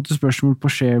 Jeg har fått et spørsmål på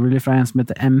Shareville fra en som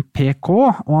heter MPK,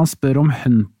 og han spør om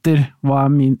Hunter. Hva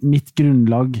mitt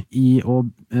grunnlag i å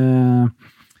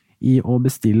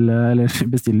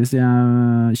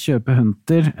kjøpe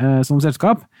Hunter som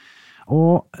selskap?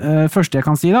 Og første jeg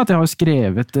kan si at jeg har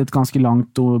skrevet et ganske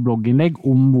langt blogginnlegg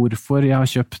om hvorfor jeg har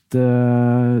kjøpt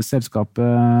selskapet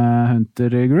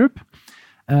Hunter Group,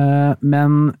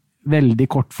 men veldig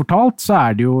kort fortalt,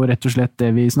 så det jo rett og slett det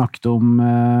vi snakket om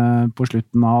på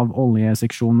slutten av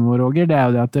oljeseksjonen vår, Roger. Det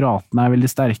jo det at ratene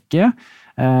veldig sterke.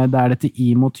 Det dette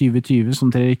IMO 2020 som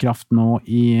trer i kraft nå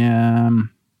i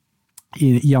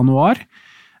januar.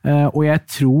 Og jeg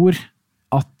tror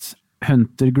at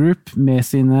Hunter Group med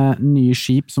sine nye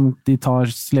skip som de tar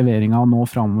levering av nå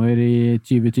fremover i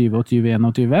 2020 og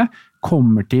 2021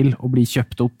 kommer til å bli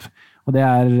kjøpt opp. Og det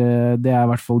i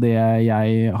hvert fall det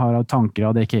jeg har av tanker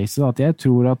av det caset, at jeg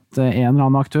tror at en eller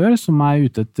annen aktør som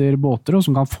ute etter båter, og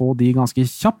som kan få de ganske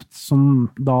kjapt, som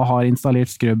da har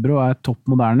installert skrubber og topp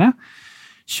moderne,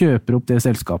 kjøper opp det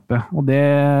selskapet. Og det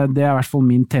i hvert fall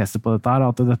min tese på dette her,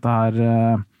 at dette her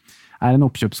en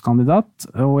oppkjøpskandidat,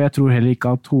 og jeg tror heller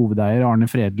ikke at hovedeier Arne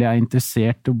Fredli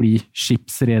interessert i å bli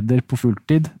skipsreder på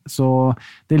fulltid. Så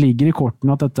det ligger i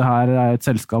kortene at dette her et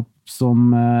selskap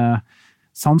som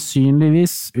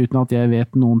sannsynligvis, uten at jeg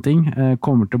vet noen ting,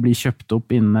 kommer til å bli kjøpt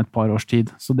opp innen et par års tid.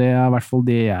 Så det i hvert fall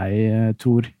det jeg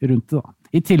tror rundt det da.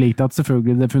 I tillegg til at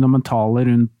selvfølgelig det fundamentale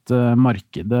rundt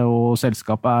markedet og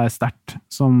selskapet sterkt,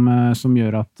 som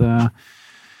gjør at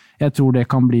jeg tror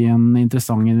det kan bli en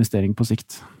interessant investering på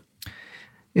sikt.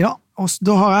 Ja, og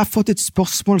da har jeg fått et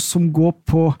spørsmål som går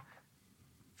på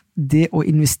det å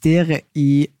investere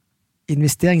i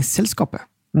investeringsselskapet.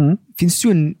 Finnes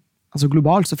jo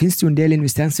globalt så finnes det jo en del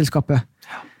investeringsselskaper.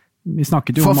 Vi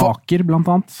snakket jo om Aker, blant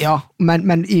annet. Ja,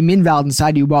 men i min verden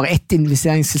så det jo bare ett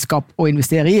investeringsselskap å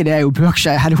investere i, det jo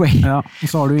Berkshire Hathaway. Ja,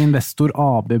 og så har du Investor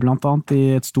AB, blant annet,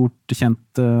 i et stort, kjent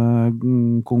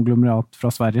konglomerat fra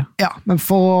Sverige. Ja, men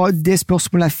for det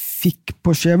spørsmålet jeg fikk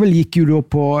på Shareville gikk jo da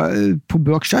på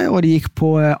Berkshire, og det gikk på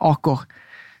Aker.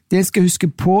 Det jeg skal huske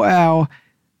på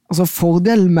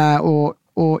fordelen med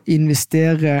å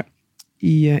investere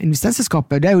i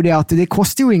investeringsselskapet, det jo det at det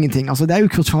koster jo ingenting. Det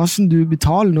jo kurtasjen du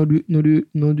betaler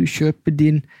når du kjøper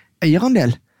din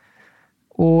eierandel.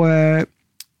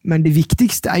 Men det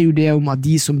viktigste jo det om at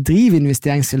de som driver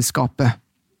investeringsselskapet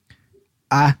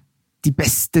de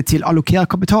beste til å allokere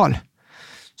kapital.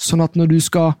 Sånn at når du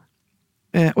skal,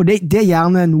 og det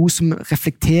gjerne noe som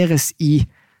reflekteres i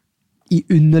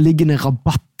underliggende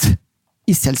rabatt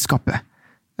i selskapet.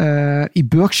 I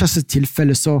Berkshires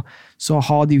tilfelle så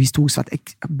har de jo historisk sett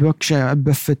Berkshire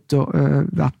Buffett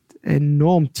vært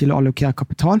enormt til å allokere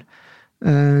kapital.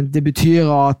 Det betyr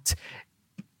at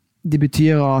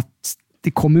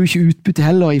det kommer jo ikke utbytte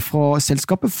heller fra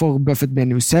selskapet, for Buffett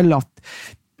mener jo selv at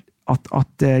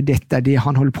dette det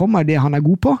han holder på med, det han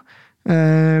god på.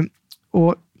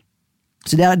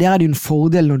 Så der det jo en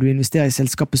fordel når du investerer i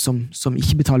selskapet som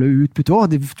ikke betaler utbytte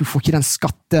også. Du får ikke den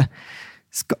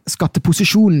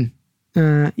skatteposisjonen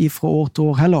fra år til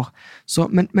år heller.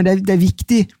 Men det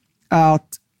viktig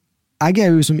at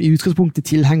jeg jo som i utgangspunktet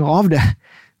tilhenger av det,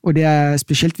 og det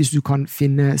spesielt hvis du kan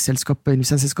finne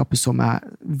investeringsselskapet som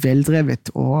veldrevet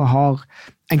og har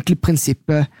enkle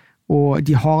prinsipper, og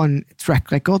de har en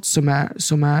track record som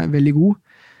veldig god.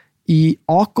 I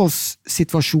Akers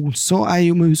situasjon så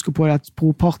jo, må huske på at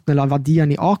brorparten eller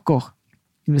verdiene i Aker,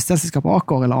 investeringsselskapet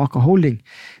Aker eller Aker Holding,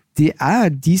 det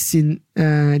de sin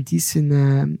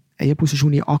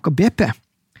eierposisjon i Aker BP.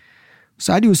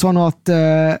 Så det jo sånn at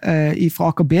fra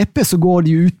Aker BP så går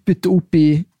de utbytte opp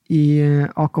i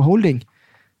Aker Holding.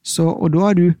 Så, og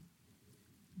da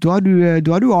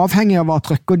du avhengig av at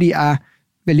trøkker de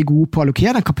veldig gode på å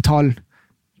allokere den kapitalen,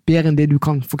 bedre enn det du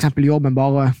kan for eksempel gjøre, men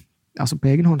bare altså på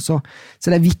egen hånd. Så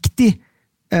det viktig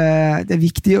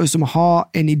å ha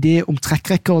en idé om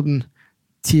trekkrekorden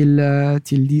til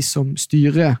de som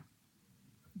styrer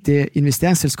det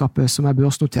investeringsselskapet som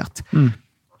børsnotert.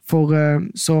 For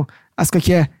så jeg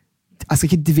skal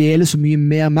ikke dvele så mye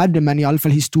mer med det, men i alle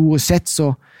fall historisk sett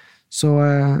så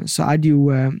det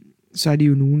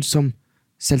jo noen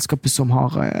selskaper som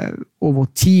har over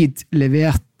tid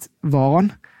levert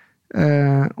varen,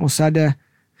 og så det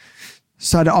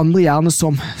andre gjerne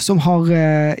som har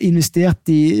investert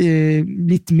i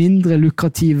litt mindre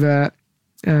lukrative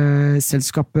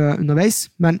selskaper underveis,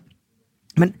 men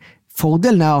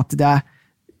fordelen at det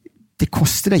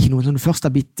koster deg ikke noe når du først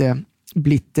har blitt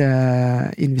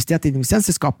investert i et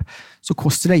investeringsselskap, så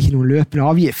koster det ikke noen løpende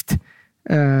avgift.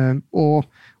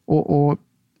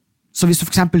 Så hvis du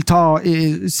for eksempel tar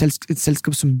et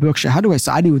selskap som Berkshire Hathaway,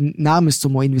 så det jo nærmest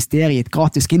som å investere i et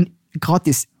gratis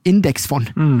indeksfond.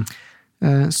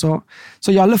 Så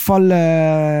i alle fall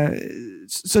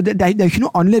så det jo ikke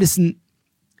noe annerledes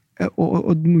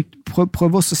og du må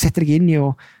prøve å sette deg inn i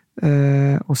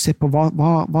og se på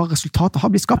hva resultatet har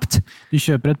blitt skapt. Du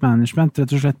kjøper et management,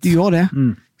 rett og slett. Du gjør det.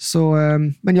 Så,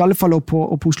 men i alle fall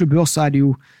på Oslo Børs så det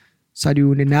jo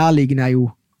det nærliggende jo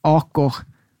Aker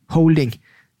Holding.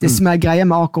 Det som greia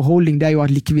med Aker Holding, det jo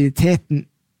at likviditeten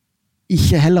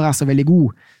ikke heller så veldig god.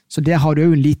 Så der har du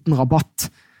jo en liten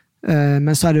rabatt.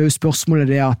 Men så det jo spørsmålet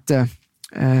det at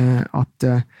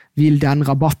vil den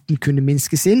rabatten kunne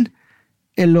minskes inn,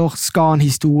 eller skal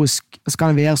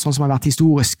den være sånn som den har vært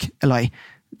historisk, eller ei.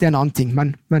 Det en annen ting,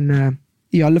 men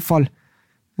i alle fall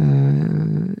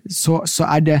så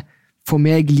det for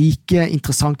meg like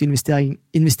interessant å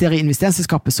investere i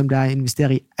investeringsselskapet som det å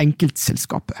investere i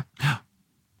enkeltselskapet.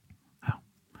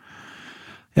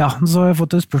 Ja, så har jeg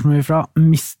fått et spørsmål fra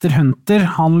Mr. Hunter.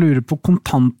 Han lurer på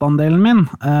kontantandelen min.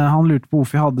 Han lurte på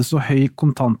hvorfor jeg hadde så høy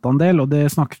kontantandel, og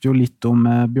det snakket jo litt om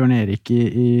Bjørn Erik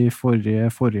i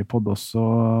forrige podd også,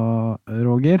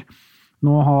 Roger.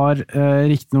 Nå har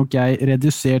riktig nok jeg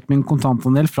redusert min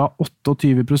kontantandel fra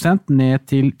 28% ned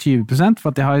til 20%, for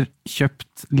at jeg har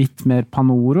kjøpt litt mer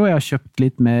Panoro, jeg har kjøpt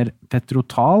litt mer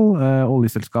Petrotal,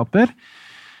 oljeselskaper,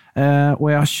 og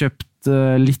jeg har kjøpt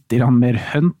litt mer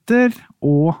Hunter,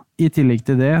 og i tillegg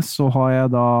til det så har jeg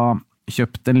da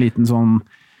kjøpt en liten sånn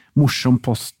morsom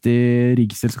post i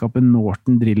riggselskapet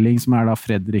Norton Drilling, som da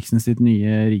Fredriksen sitt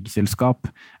nye riggselskap.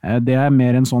 Det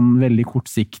mer en sånn veldig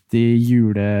kortsiktig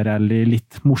julerally,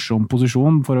 litt morsom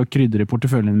posisjon for å krydre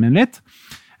porteføljen min litt.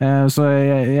 Så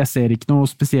jeg ser ikke noe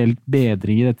spesielt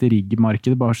bedring i dette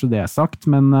riggmarkedet, bare så det sagt,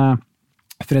 men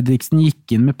Fredriksen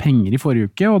gikk inn med penger i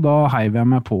forrige uke, og da heiv jeg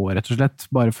meg på, rett og slett,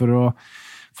 bare for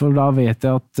da vet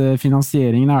jeg at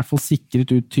finansieringen i hvert fall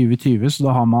sikret ut 2020, så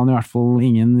da har man i hvert fall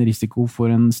ingen risiko for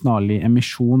en snarlig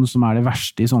emisjon, som det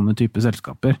verste i sånne type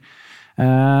selskaper.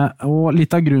 Og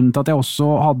litt av grunnen til at jeg også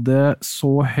hadde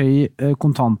så høy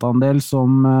kontantandel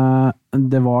som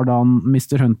det var da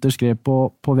Mr. Hunter skrev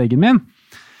på veggen min,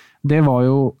 det var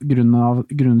jo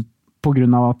på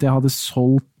grunn av at jeg hadde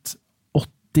solgt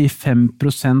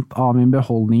 85% av min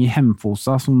beholdning i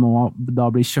Hemfosa, som nå da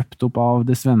blir kjøpt opp av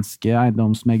det svenske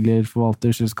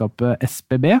eiendomsmeglerforvalterselskapet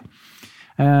SBB.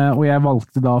 Og jeg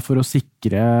valgte da for å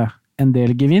sikre en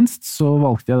del gevinst, så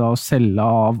valgte jeg da å selge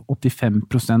av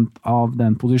 85% av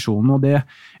den posisjonen, og det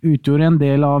utgjorde en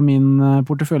del av min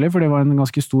portefølje, for det var en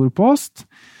ganske stor post.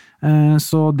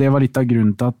 Så det var litt av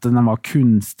grunnen til at den var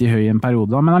kunstig høy i en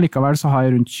periode, men allikevel så har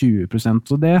jeg rundt 20%,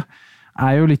 så det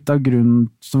jo litt av grunnen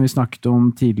som vi snakket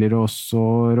om tidligere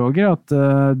også, Roger, at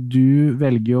du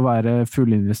velger å være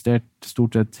fullinvestert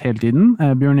stort sett hele tiden.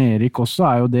 Bjørn Erik også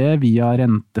jo det via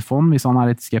rentefond. Hvis han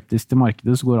litt skeptisk til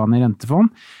markedet, så går han i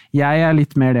rentefond. Jeg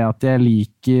litt mer det at jeg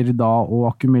liker da å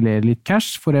akkumulere litt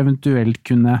cash for eventuelt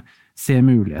kunne se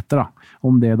muligheter da.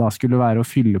 Om det da skulle være å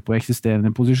fylle på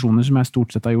eksisterende posisjoner som jeg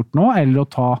stort sett har gjort nå, eller å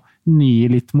ta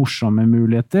nye litt morsomme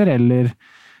muligheter,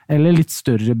 eller litt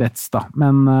større bets da,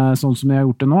 men sånn som jeg har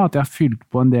gjort det nå, at jeg har fylt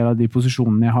på en del av de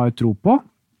posisjonene jeg har tro på,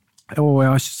 Og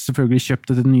jeg har selvfølgelig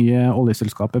kjøpt det nye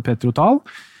oljeselskapet Petrotal,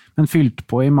 men fylt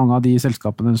på i mange av de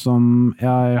selskapene som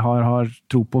jeg har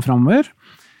tro på fremover.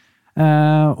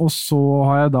 Og så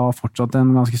har jeg da fortsatt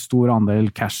en ganske stor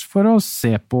andel cash for å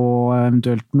se på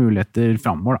eventuelt muligheter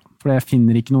fremover. For jeg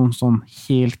finner ikke noen sånn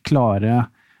helt klare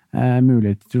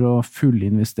muligheter til å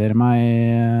fullinvestere meg i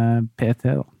PT.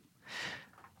 Da.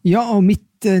 Ja, og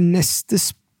mitt neste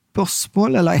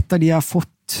spørsmål, eller et av de jeg har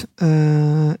fått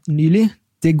nylig,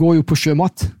 det går jo på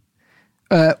sjømat.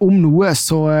 Om noe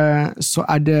så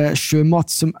det sjømat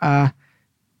som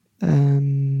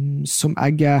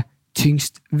jeg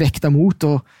tyngst vekta mot,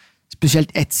 og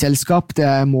spesielt ett selskap, det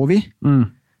Movi.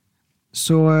 Men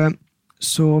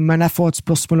jeg får et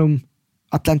spørsmål om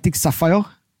Atlantic Sapphire.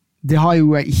 Det har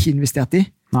jo jeg ikke investert i.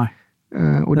 Nei.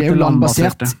 Og det er jo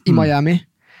landbasert i Miami.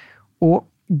 Og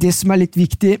det som litt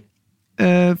viktig,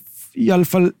 i alle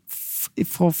fall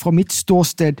fra mitt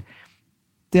ståsted,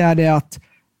 det det at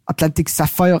Atlantic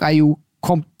Sapphire jo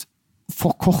kommet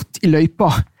for kort i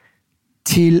løypa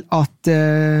til at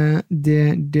det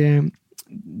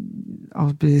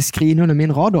skriner under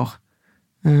min radar.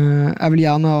 Jeg vil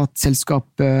gjerne at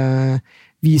selskapet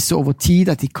viser over tid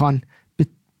at de kan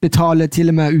betale til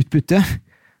og med utbytte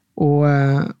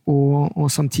og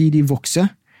samtidig vokse.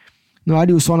 Nå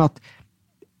det jo sånn at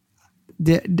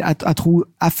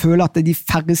jeg føler at de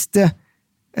færreste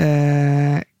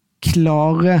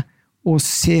klarer å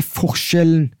se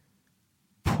forskjellen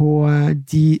på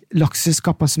de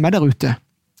lakseselskapene som der ute.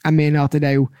 Jeg mener at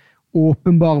det jo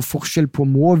åpenbar forskjell på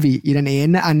Movi i den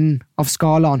ene enden av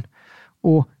skalaen,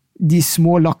 og de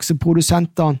små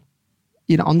lakseprodusentene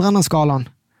i den andre enden av skalaen.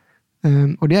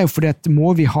 Og det jo fordi at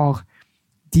Movi for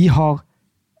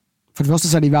det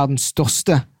første så de verdens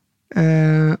største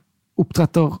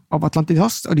oppdretter av Atlantisk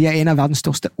laks, og de en av verdens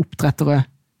største oppdrettere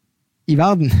i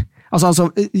verden.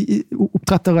 Altså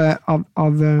oppdrettere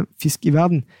av fisk i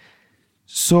verden.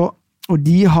 Og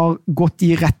de har gått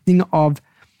i retning av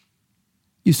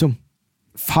liksom,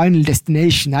 Final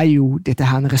Destination jo dette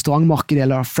her restaurantmarkedet,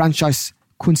 eller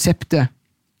franchise-konseptet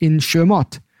innen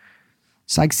sjømat.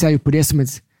 Så jeg ser jo på det som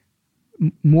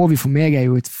Movi for meg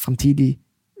jo et fremtidig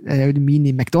jo det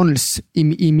mini-McDonald's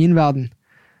i min verden.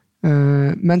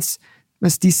 Mens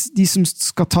de som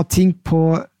skal ta ting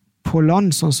på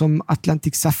land, sånn som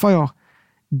Atlantic Sapphire,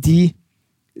 de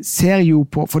ser jo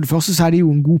på, for det første så det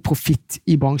jo en god profitt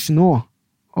i bransjen nå,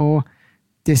 og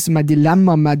det som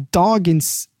dilemma med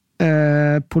dagens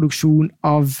produksjon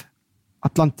av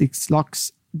Atlantisk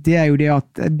laks, det jo det at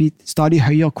det blir stadig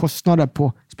høyere kostnader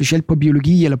spesielt på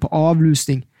biologi eller på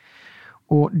avlusning,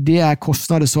 og det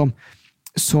kostnader som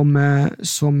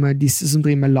disse som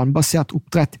driver med landbasert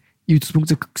oppdrett i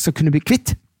utgangspunktet skal kunne bli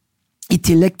kvitt, i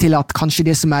tillegg til at kanskje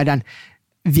det som den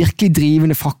virkelig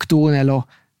drivende faktoren eller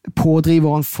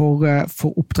pådriveren for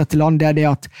oppdrett til land, det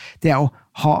at det å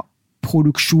ha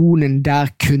produksjonen der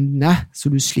kundene, så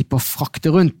du slipper frakte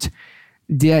rundt,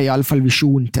 det i alle fall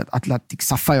visjonen til Atlantic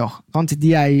Sapphire. De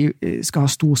skal ha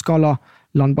storskala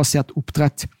landbasert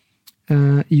oppdrett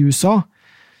i USA.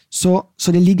 Så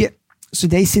det ligger så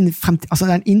det sin fremtid, altså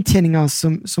den inntjeningen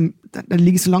den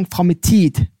ligger så langt frem i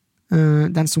tid,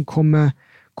 den som kommer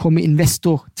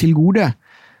investor til gode,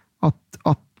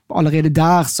 at allerede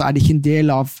der så det ikke en del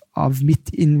av mitt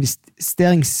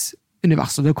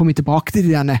investeringsunivers, og det kommer vi tilbake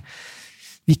til denne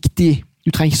viktig,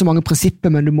 du trenger ikke så mange prinsipper,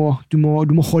 men du må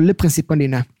holde prinsippene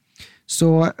dine.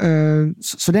 Så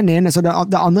den ene, så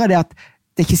det andre at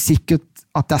det ikke sikkert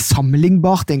at det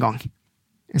sammenlignbart en gang.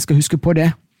 Jeg skal huske på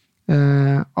det,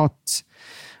 at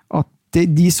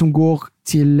de som går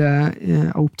til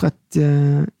oppdrett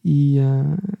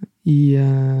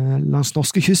langs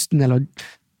norskekysten, eller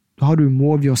da har du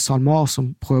Movi og SalMar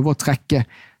som prøver å trekke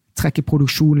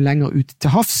produksjonen lenger ut til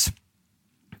havs.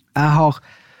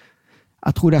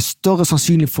 Jeg tror det større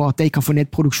sannsynlig for at de kan få ned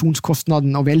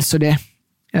produksjonskostnaden, og vel så det,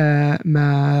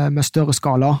 med større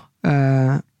skala,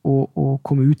 og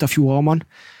komme ut av fjordarmene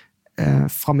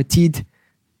frem i tid,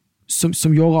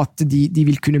 som gjør at de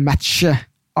vil kunne matche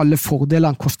alle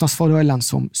fordelene, kostnadsfordelene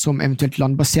som eventuelt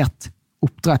landbasert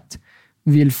oppdrett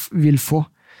vil få.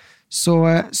 Så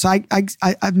jeg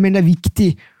mener det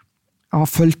viktig, jeg har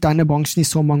fulgt denne bransjen i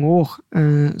så mange år,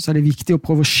 så det viktig å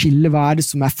prøve å skille hva det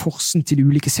som forsen til de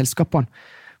ulike selskapene,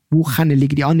 hvor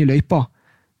ligger de an i løypa.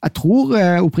 Jeg tror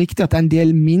oppriktig at en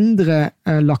del mindre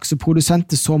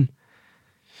lakseprodusenter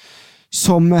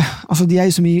altså de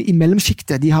jo så mye i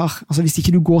mellomskiktet, altså hvis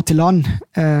ikke du går til land,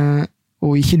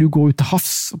 og ikke du går ut til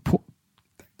havs,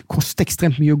 det koster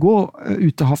ekstremt mye å gå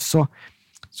ut til havs,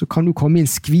 så kan du komme i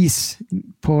en skvis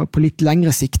på litt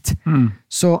lengre sikt.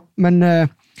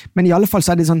 Men i alle fall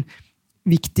så det sånn,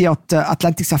 viktig at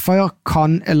Atlantic Sapphire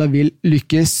kan eller vil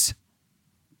lykkes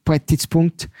på et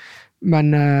tidspunkt,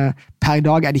 men per i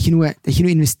dag det ikke noe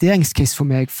investeringscase for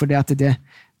meg, for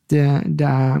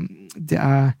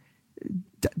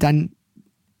den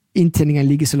inntjeningen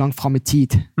ligger så langt frem i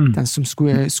tid, den som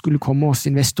skulle komme oss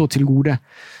investorer til gode.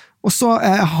 Og så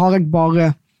har jeg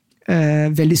bare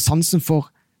veldig sansen for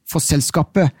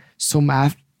selskapet som er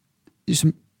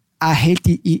helt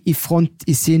i front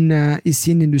i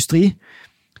sin industri.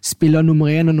 Spiller nummer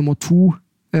 1 og nummer 2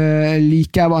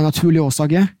 liker av naturlige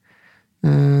årsaker.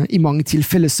 I mange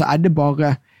tilfeller så det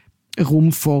bare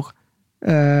rom for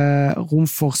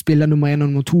spiller nummer 1 og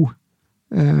nummer 2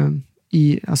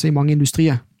 i mange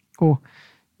industrier. Og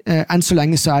enn så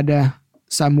lenge så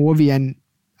Movi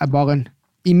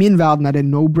i min verden det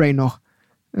en no-brainer,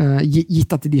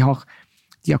 gitt at de har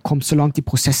kommet så langt i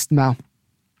prosessen med å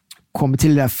komme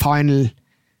til det final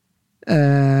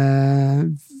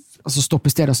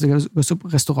stoppested,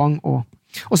 restaurant og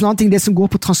sånn annen ting, det som går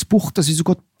på transport, hvis du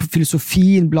går på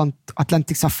filosofien blant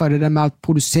Atlantic Sapphire, det med å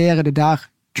produsere det der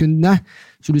kundene,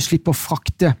 så du slipper å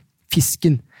frakte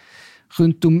fisken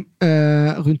rundt om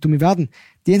i verden.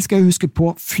 Det en skal huske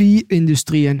på,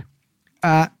 flyindustrien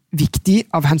viktig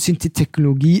av hensyn til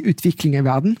teknologiutvikling i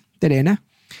verden, det det ene.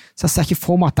 Så jeg ser ikke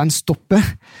for meg at den stopper,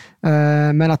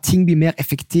 men at ting blir mer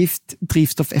effektivt,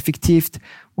 drivstoff effektivt,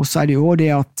 og så det jo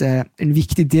det at en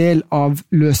viktig del av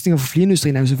løsningen for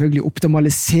flyindustrien jo selvfølgelig å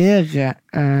optimalisere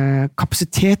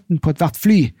kapasiteten på et hvert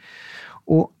fly,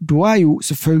 og da jo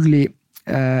selvfølgelig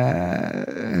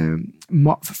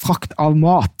frakt av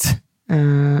mat,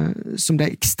 som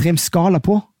det ekstrem skala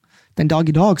på. Den dag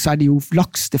i dag så det jo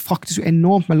laks, det fraktes jo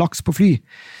enormt med laks på fly,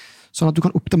 sånn at du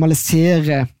kan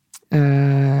optimalisere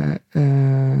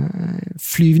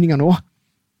flyvninger nå.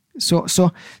 Så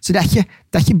det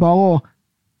ikke bare å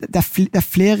det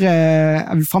flere,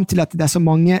 jeg vil frem til at det så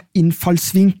mange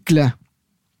innfallsvinkler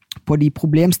på de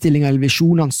problemstillinger eller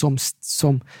visjonene som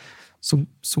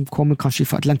kommer kanskje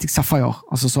fra Atlantic Sapphire,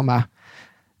 altså som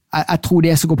jeg tror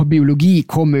det som går på biologi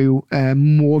kommer jo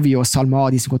Movi og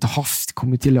SalMar, de som går til havs,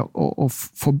 kommer til å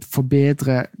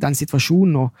forbedre den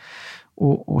situasjonen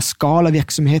og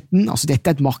skalavirksomheten. Altså dette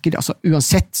et marked, altså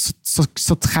uansett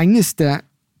så trenges det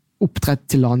oppdrett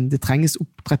til land, det trenges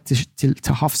oppdrett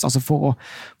til havs, altså for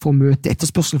å møte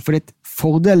etterspørselen, for det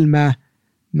fordel med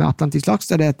Atlantic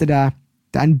laks at det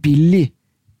en billig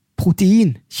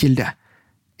proteinkilde.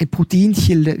 En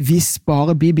proteinkilde hvis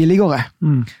bare blir billigere.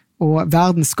 Og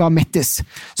verden skal mettes.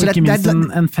 Så og ikke minst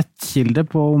en fettkilde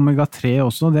på omega-3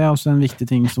 også, det også en viktig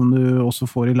ting som du også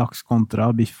får i laks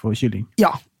kontra biff og kylling. Ja,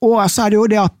 og så det jo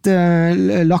det at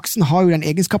laksen har jo den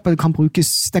egenskapen den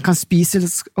kan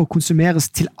spises og konsumeres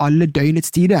til alle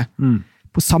døgnets tider.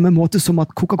 På samme måte som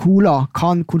at Coca-Cola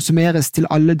kan konsumeres til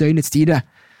alle døgnets tider.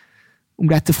 Om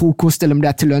det til frokost, eller om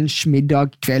det til lunsj,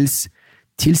 middag, kvelds,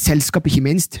 til selskap ikke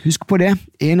minst. Husk på det,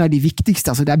 en av de viktigste,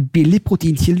 altså det billig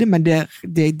proteinkilde, men det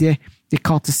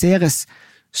karakteriseres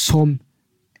som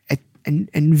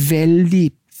en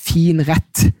veldig fin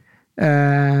rett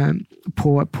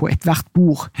på et hvert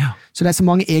bord. Ja. Så det så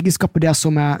mange egenskaper der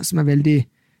som veldig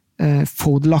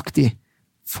fordelaktig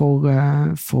for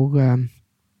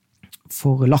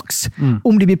laks,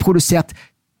 om de blir produsert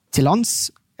til lands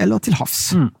eller til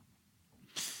havs.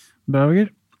 Bra,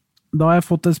 Roger. Da har jeg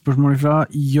fått et spørsmål fra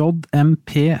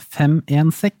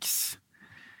JMP516.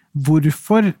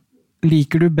 Hvorfor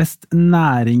liker du best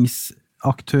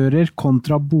næringsaktører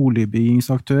kontra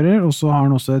boligbyggingsaktører? Og så har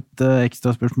han også et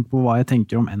ekstra spørsmål på hva jeg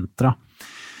tenker om Entra.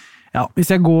 Ja, hvis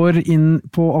jeg går inn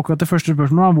på akkurat det første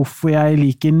spørsmålet, hvorfor jeg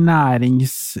liker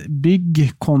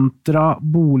næringsbygg kontra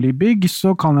boligbygg,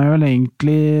 så kan jeg vel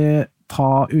egentlig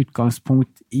ta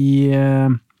utgangspunkt i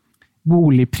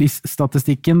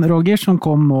boligprisstatistikken, Roger, som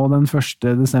kom nå den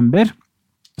 1. desember,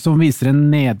 som viser en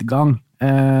nedgang.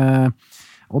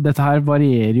 Og dette her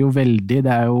varierer jo veldig,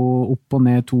 det jo opp og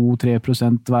ned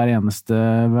 2-3% hver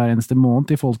eneste måned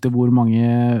i forhold til hvor mange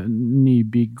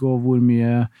nybygg og hvor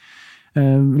mye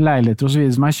leiligheter og så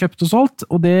videre som kjøpt og solgt,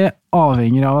 og det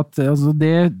avhenger av at altså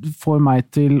det får meg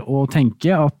til å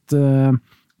tenke at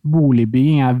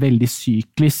boligbygging veldig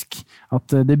syklisk,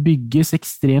 at det bygges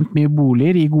ekstremt mye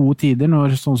boliger i gode tider,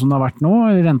 sånn som det har vært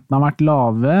nå, rentene har vært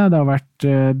lave, det har vært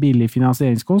billig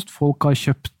finansieringskost, folk har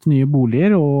kjøpt nye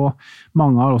boliger, og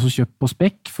mange har også kjøpt på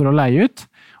spekk for å leie ut,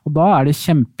 og da det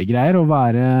kjempegreier å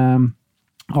være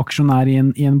aksjonær i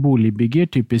en boligbygger,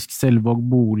 typisk Selvåg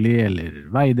bolig, eller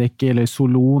Veidekke, eller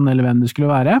Solon, eller hvem det skulle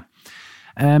være.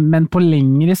 Men på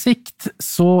lengre sikt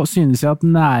så synes jeg at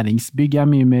næringsbygg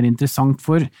mye mer interessant,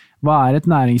 for hva et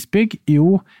næringsbygg?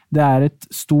 Jo, det et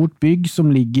stort bygg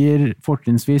som ligger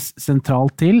fortrinnsvis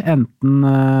sentralt til, enten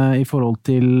i forhold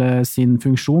til sin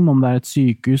funksjon, om det et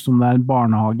sykehus, om det en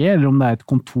barnehage, eller om det et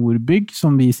kontorbygg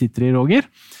som vi sitter i, Roger.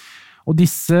 Og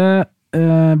disse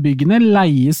byggene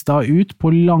leies da ut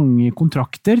på lange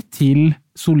kontrakter til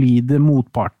solide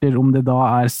motparter, om det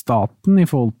da staten i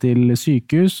forhold til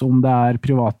sykehus, om det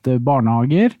private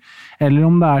barnehager, eller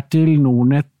om det til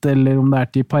Nordnet, eller om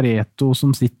det til Pareto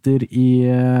som sitter i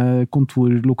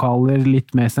kontorlokaler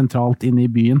litt mer sentralt inne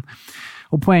i byen.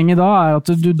 Og poenget da at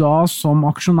du da som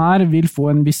aksjonær vil få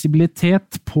en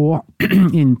visibilitet på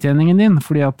inntjeningen din,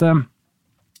 fordi at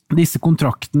disse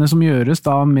kontraktene som gjøres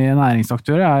da med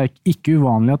næringsaktører ikke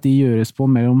uvanlig at de gjøres på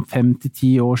mellom 5 til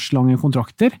 10 års lange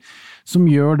kontrakter, som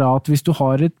gjør da at hvis du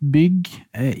har et bygg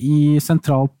i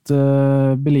sentralt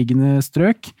beliggende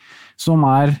strøk, som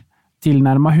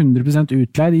tilnærmet 100%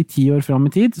 utleid i 10 år frem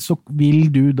i tid, så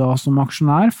vil du da som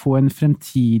aksjonær få en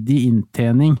fremtidig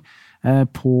inntjening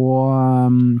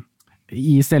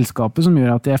i selskapet som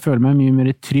gjør at jeg føler meg mye mer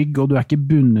trygg, og du ikke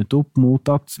bundet opp mot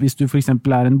at hvis du for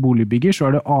eksempel en boligbygger, så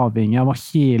du avhengig av å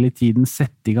hele tiden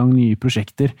sette i gang nye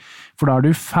prosjekter, for da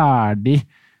du ferdig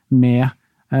med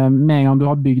en gang du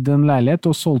har bygd en leilighet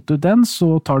og solgt ut den,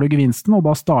 så tar du gevinsten, og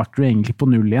da starter du egentlig på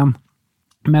null igjen.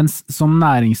 Mens som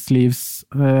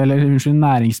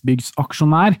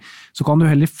næringsbyggsaksjonær, så kan du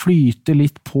heller flyte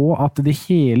litt på at det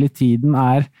hele tiden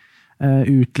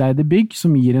utleide bygg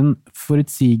som gir en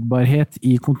forutsigbarhet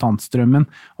i kontantstrømmen.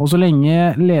 Og så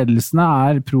lenge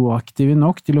ledelsene proaktive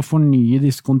nok til å fornye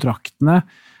disse kontraktene,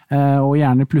 og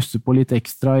gjerne plusse på litt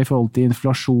ekstra i forhold til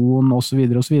inflasjon og så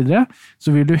videre, så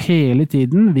vil du hele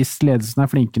tiden, hvis ledelsen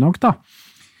flinke nok da,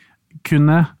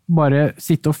 kunne bare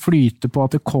sitte og flyte på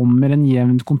at det kommer en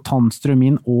jevn kontantstrøm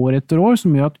inn år etter år,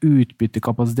 som gjør at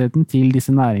utbyttekapasiteten til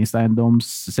disse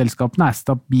næringseiendomsselskapene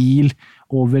stabil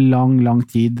over lang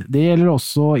tid. Det gjelder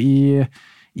også i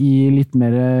litt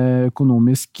mer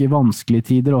økonomisk vanskelige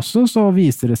tider også, så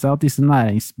viser det seg at disse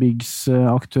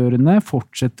næringsbyggsaktørene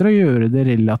fortsetter å gjøre det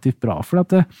relativt bra, for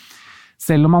at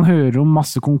selv om man hører om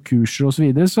masse konkurser og så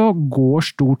videre, så går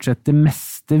stort sett det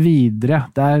meste videre.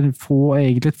 Det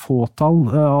egentlig et fåtall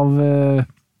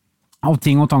av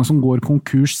ting og tang som går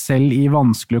konkurs selv i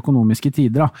vanskelige økonomiske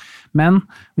tider. Men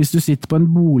hvis du sitter på en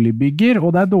boligbygger,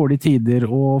 og det dårlige tider,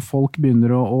 og folk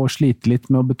begynner å slite litt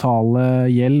med å betale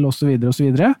gjeld og så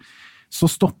videre, så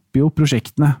stopper jo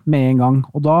prosjektene med en gang.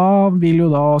 Og da vil jo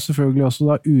da selvfølgelig også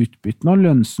da utbyttene og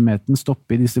lønnsomheten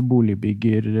stoppe i disse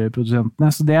boligbyggerprodusentene.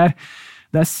 Så det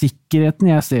sikkerheten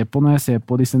jeg ser på når jeg ser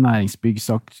på disse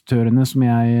næringsbyggsaktørene som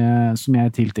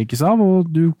jeg tiltekkes av,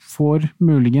 og du får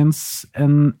muligens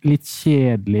en litt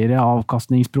kjedeligere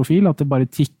avkastningsprofil, at det bare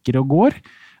tikker og går.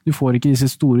 Du får ikke disse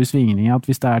store svingningene, at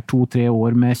hvis det 2-3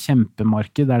 år med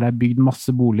kjempemarked der det bygd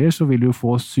masse boliger, så vil du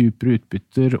få super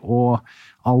utbytter, og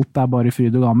alt bare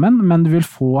fryd og gammen, men du vil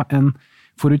få en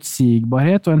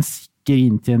forutsigbarhet og en sikker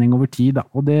inntjening over tid, da.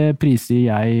 Og det priser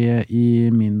jeg i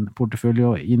min portefølje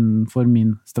og innenfor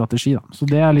min strategi. Da. Så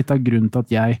det litt av grunnen til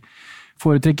at jeg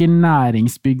foretrekker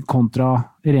næringsbygg kontra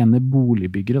rene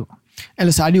boligbyggere. Da.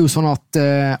 Ellers det jo sånn at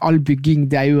all bygging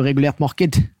det jo regulert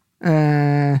marked.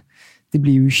 Det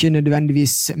blir jo ikke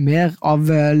nødvendigvis mer av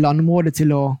landområdet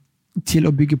til å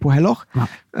bygge på heller.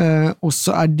 Og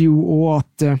så det jo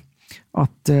også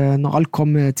at når alt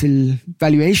kommer til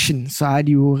valuation, så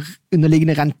det jo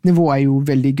underliggende rentenivå jo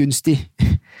veldig gunstig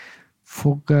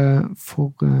for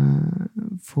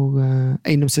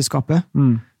eiendomsselskapet.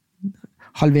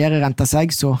 Halverer renta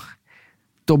seg, så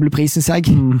dobler prisen seg.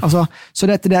 Altså, så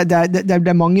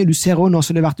det mange du ser også nå,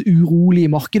 så det har vært urolig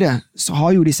i markedet, så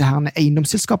har jo disse her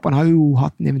eiendomsselskapene har jo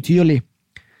hatt en eventyrlig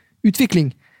utvikling,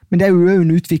 men det jo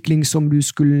en utvikling som du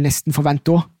skulle nesten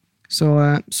forvente også.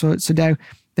 Så det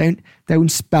jo en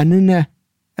spennende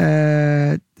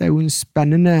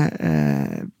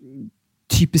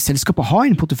type selskap å ha i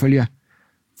en portefølje,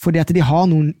 fordi at de har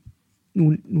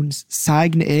noen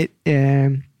særegne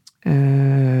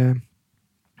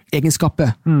egenskaper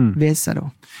ved seg da.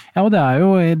 Ja, og det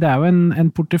jo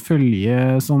en portefølje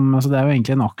som, altså det jo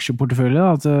egentlig en aksjeportefølje, da,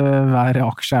 at hver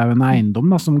aksje jo en eiendom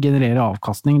da, som genererer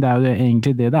avkastning, det jo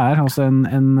egentlig det altså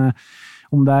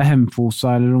om det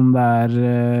Hemfosa eller om det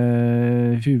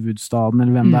Hovedstaden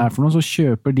eller hvem det for noe, så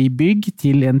kjøper de bygg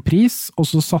til en pris, og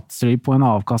så satser de på en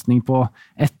avkastning på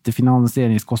etter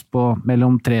finansieringskost på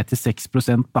mellom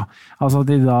 3-6%. Da. Altså at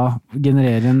de da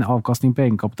genererer en avkastning på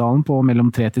egenkapitalen på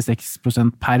mellom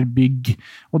 3-6% per bygg.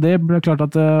 Og det blir klart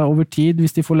at over tid,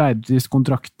 hvis de får leid ut disse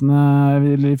kontraktene,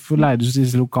 eller får leid ut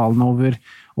disse lokalene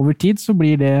over tid, så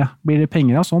blir det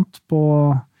penger av sånt på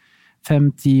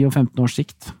 5, 10 og 15 års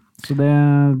sikt. Så det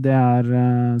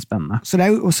spennende. Så det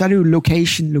jo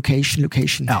location.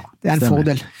 Ja, det en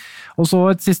fordel. Og så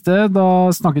et siste,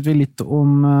 da snakket vi litt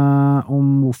om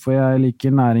hvorfor jeg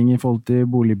liker næring i forhold til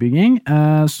boligbygging.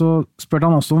 Så spurte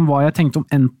han også om hva jeg tenkte om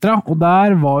Entra, og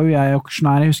der var jo jeg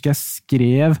aksjonær. Jeg husker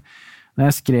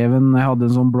jeg hadde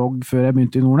en sånn blogg før jeg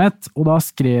begynte i Nordnett, og da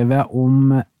skrev jeg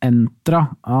om Entra,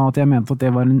 at jeg mente at det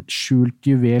var en skjult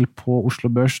juvel på Oslo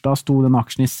Børs. Da sto den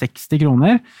aksjen i 60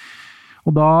 kroner,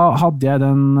 og da hadde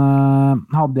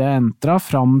jeg Entra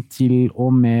fram til og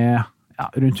med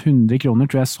rundt 100 kroner,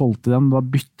 tror jeg solgte den, da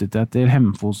byttet jeg til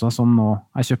Hemfosa som nå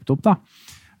kjøpt opp da.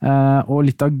 Og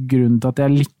litt av grunnen til at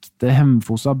jeg likte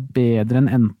Hemfosa bedre enn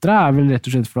Entra vel rett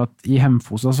og slett for at i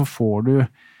Hemfosa så får du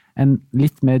en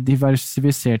litt mer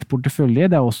diversifisert portefølje.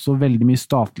 Det også veldig mye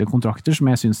statlige kontrakter som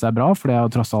jeg synes bra, for det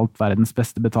jo tross alt verdens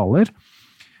beste betaler.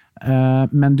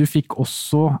 Men du fikk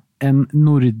også en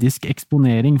nordisk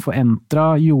eksponering, for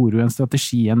Entra gjorde jo en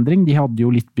strategiendring. De hadde jo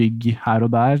litt bygg her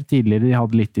og der tidligere, de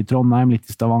hadde litt i Trondheim, litt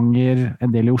i Stavanger,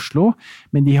 en del i Oslo,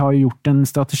 men de har gjort en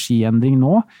strategiendring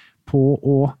nå på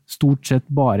å stort sett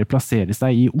bare plassere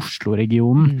seg i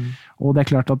Oslo-regionen. Og det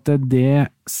klart at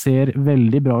det ser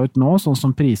veldig bra ut nå, sånn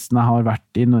som prisene har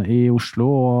vært i Oslo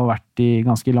og vært i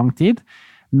ganske lang tid.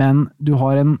 Men du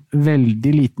har en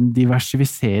veldig liten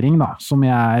diversifisering da, som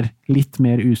jeg litt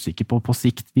mer usikker på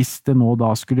sikt, hvis det nå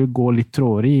da skulle gå litt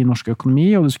trådere i norsk økonomi,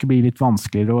 og det skulle bli litt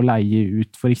vanskeligere å leie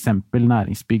ut for eksempel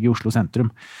næringsbygg i Oslo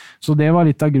sentrum. Så det var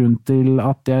litt av grunnen til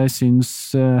at jeg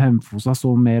synes Hemfosa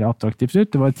så mer attraktivt ut.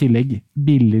 Det var i tillegg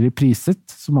billigere priset,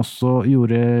 som også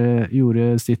gjorde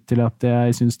sitt til at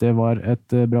jeg synes det var et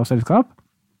bra selskap.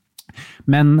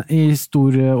 Men i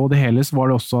og det hele så var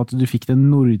det også at du fikk den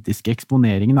nordiske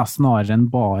eksponeringen da, snarere enn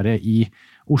bare i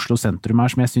Oslo sentrum her,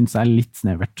 som jeg synes litt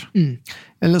snevert.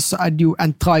 Ellers det jo,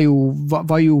 Entra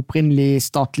var jo opprinnelig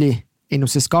statlig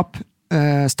eiendomsselskap.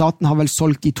 Staten har vel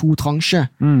solgt i 2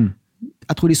 transjer.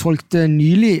 Jeg tror de solgte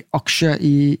nylig aksje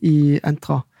i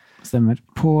Entra. Stemmer.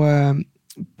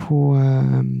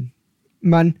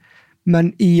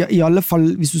 Men i alle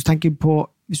fall, hvis du tenker på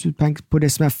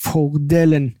det som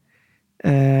fordelen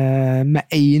med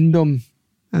eiendom,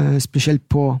 spesielt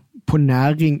på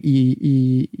næring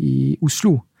i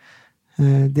Oslo,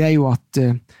 det jo at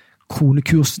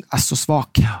kronekursen så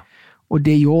svak. Og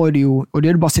det gjør det jo, og det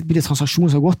har du bare sett på de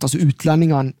transaksjoner som har gått, altså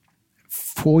utlendingene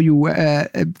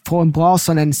får en bra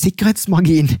sånn en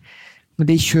sikkerhetsmargin når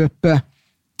de kjøper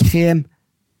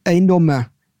krem-eiendommer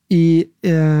i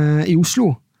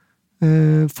Oslo,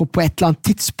 for på et eller annet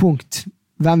tidspunkt,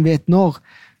 hvem vet når,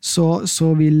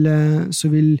 så vil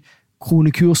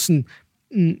kronekursen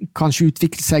kanskje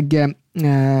utvikle seg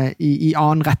i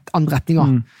andre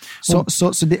retninger.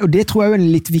 Og det tror jeg er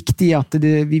litt viktig, at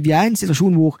vi i en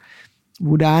situasjon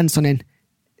hvor det en sånn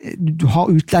du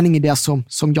har utlendinger der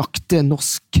som jakter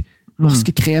norske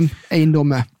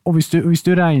krem-eiendommer. Og hvis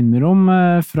du regner om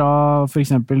for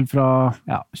eksempel fra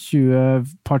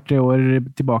 20-3 år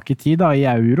tilbake i tid da, i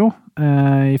euro,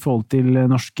 i forhold til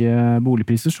norske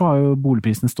boligpriser, så har jo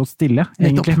boligprisene stått stille,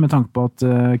 egentlig, med tanke på at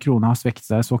krona har svekket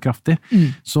seg så kraftig.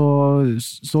 Så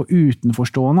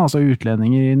utenforstående, altså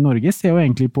utlendinger i Norge, ser jo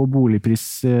egentlig på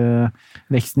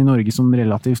boligprisveksten i Norge som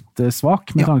relativt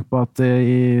svak, med tanke på at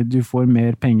du får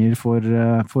mer penger for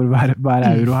hver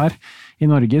euro her i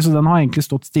Norge, så den har egentlig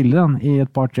stått stille i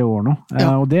et par-3 år nå.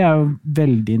 Og det jo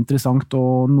veldig interessant,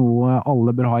 og noe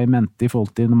alle bør ha i mente i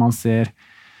forhold til når man ser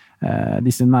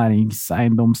disse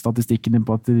næringseiendomsstatistikkene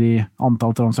på at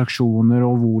antall transaksjoner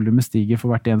og volumet stiger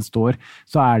for hvert eneste år,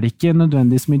 så det ikke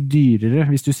nødvendigvis mye dyrere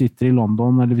hvis du sitter i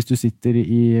London eller hvis du sitter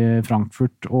i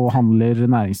Frankfurt og handler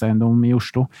næringseiendom i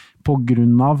Oslo på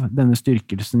grunn av denne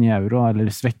styrkelsen i euro eller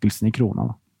svekkelsen i krona.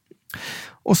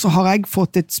 Og så har jeg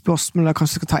fått et spørsmål, jeg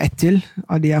kanskje skal ta ett til,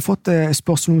 av de jeg har fått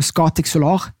spørsmål om Scatec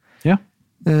Solar.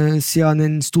 Siden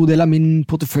en stor del av min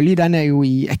portefølje, den jo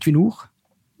i Equinor,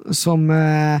 som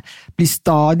blir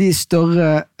stadig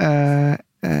større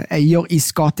eier i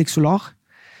Scatec Solar.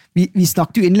 Vi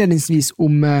snakket jo innledningsvis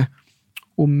om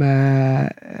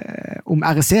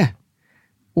RSE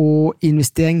og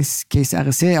investeringscase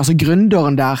RSE, altså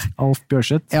gründeren der. Alf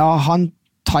Bjørseth. Ja, han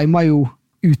timet jo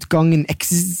utgangen,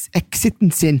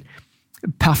 exiten sin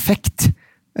perfekt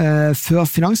før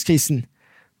finanskrisen,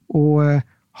 og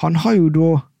han har jo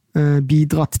da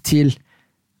bidratt til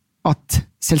at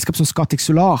selskap som Scatec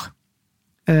Solar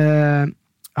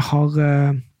har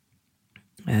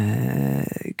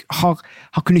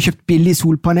kunnet kjøpt billige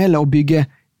solpaneler og bygge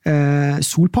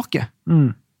solparker.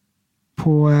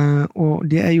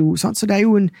 Og det jo sant, så det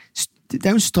jo en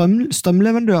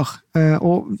strømleverandør,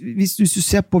 og hvis du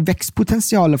ser på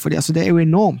vekstpotensialet for det, altså det jo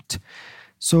enormt,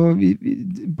 så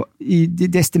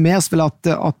det estimeres vel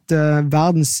at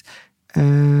verdens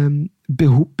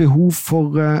behov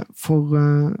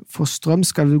for strøm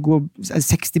skal gå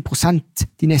 60%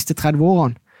 de neste 30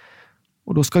 årene,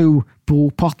 og da skal jo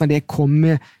brorparten av det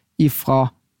komme ifra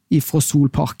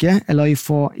solparker, eller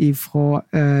ifra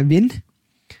vind,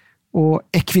 og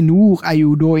Equinor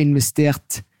jo da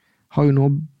har jo nå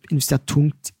investert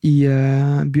tungt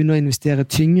begynner å investere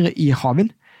tyngre i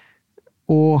havvind,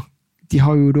 og de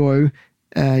har jo da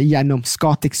gjennom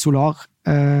Scatec Solar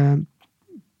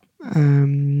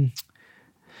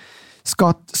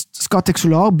Scatec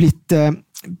Solar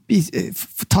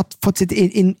fått sitt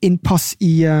innpass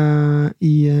i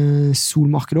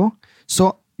solmarkedet også.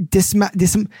 Så det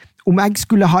som om jeg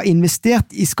skulle ha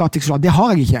investert i Scatec Solar, det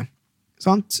har jeg ikke.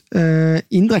 Sant?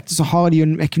 Indirekte så har de jo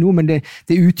en Equinor, men det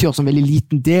utgjør som en veldig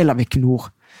liten del av Equinor.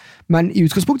 Men i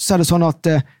utgangspunktet så det sånn at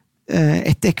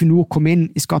etter Equinor kom inn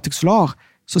i Scatec Solar,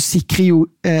 så sikrer jo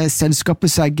selskapet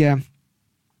seg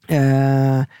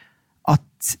at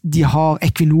de har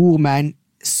Equinor med en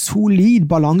solid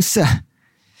balanse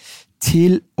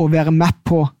til å være med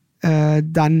på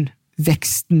den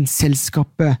veksten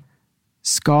selskapet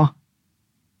skal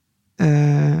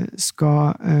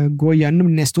gå gjennom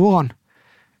de neste årene.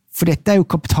 For dette jo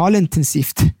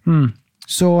kapitalintensivt.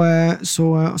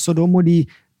 Så da må de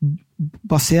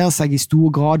basere seg i stor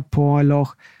grad på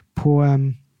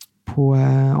å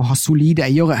ha solide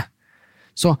eiere.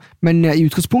 Men i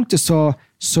utgangspunktet så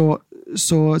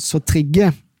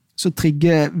trigger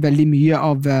veldig mye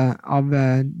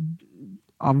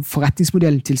av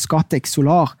forretningsmodellen til Scatec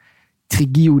Solar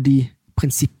trigger jo de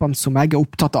prinsippene som jeg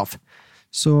opptatt av.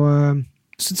 Så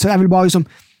jeg vil bare liksom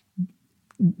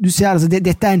du ser altså,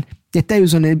 dette jo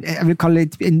sånn, jeg vil kalle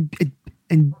det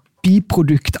en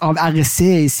biprodukt av RSC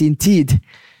i sin tid.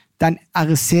 Den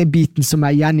RSC-biten som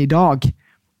igjen i dag,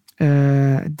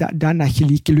 den ikke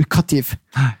like lukrativ.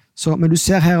 Men du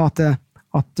ser her at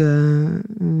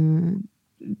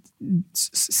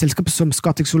selskapet som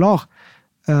Scatec Solar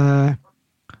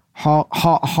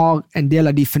har en del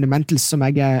av de fundamentals som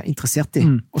jeg interessert i.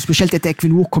 Og spesielt etter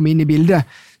Equinor kom inn i bildet,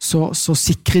 så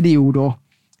sikrer de jo da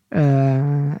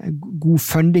god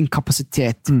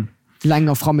funding-kapasitet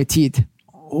lenger frem i tid.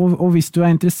 Og hvis du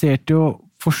interessert i å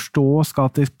forstå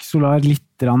Scatec Solar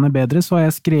litt bedre, så har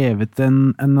jeg skrevet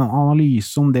en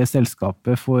analyse om det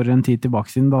selskapet for en tid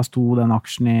tilbake siden. Da sto den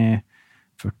aksjen i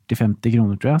 40-50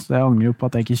 kroner, tror jeg, så jeg angrer jo på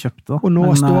at jeg ikke kjøpte. Og nå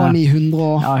står den i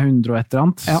 100 Ja, 100 og et eller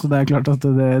annet, så det klart at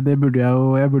det burde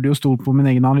jeg burde jo stole på min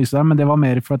egen analyse der, men det var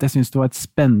mer for at jeg synes det var et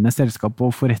spennende selskap,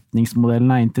 og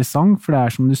forretningsmodellen interessant, for det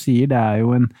som du sier, det jo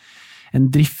en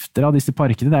drifter av disse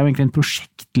parkene, det jo egentlig en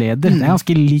prosjektleder. Det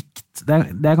ganske likt,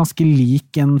 det ganske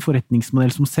lik en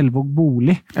forretningsmodell som Selvåg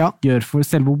Bolig gjør, for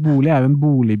Selvåg Bolig jo en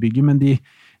boligbygger, men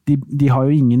de har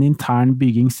jo ingen intern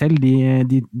bygging selv,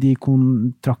 de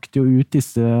kontrakter jo ut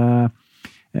disse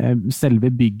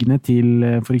selve byggene til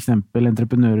for eksempel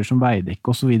entreprenører som Veidekke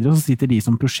og så videre, og så sitter de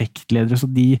som prosjektledere, så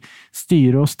de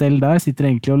styrer og stell der, sitter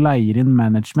egentlig og leier inn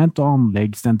management og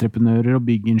anleggsentreprenører og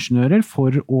byggingeniører for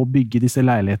å bygge disse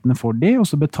leilighetene for de, og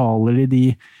så betaler de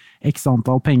x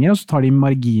antall penger, og så tar de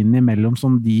marginen imellom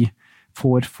som de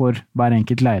får for hver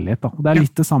enkelt leilighet. Da. Og det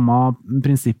litt det samme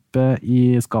prinsippet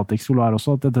i Scatec Solar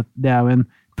også, at det jo en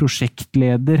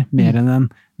prosjektleder mer enn en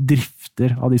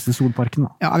drifter av disse solparkene.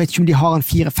 Ja, jeg vet ikke om de har en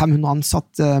 400-500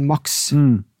 ansatt maks.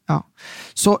 Ja.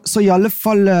 Så i alle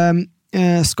fall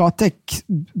Scatec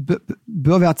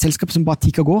bør være et selskap som bare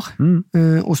tikker går,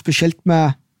 og spesielt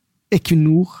med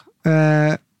Equinor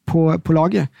på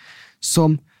laget,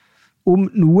 som om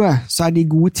noe så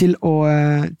de gode til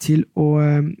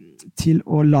å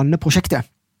lande prosjektet.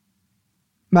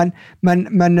 Men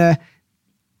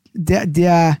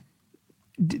det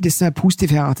som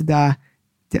positivt her, at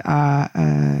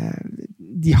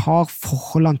de har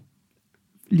forholdene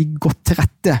ligger godt til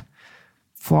rette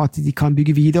for at de kan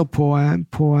bygge videre på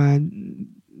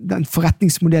den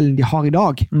forretningsmodellen de har i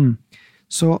dag.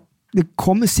 Så det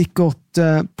kommer sikkert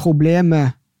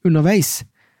problemer underveis.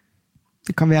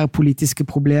 Det kan være politiske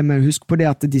problemer. Husk på det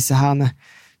at disse herne,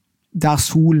 der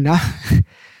solen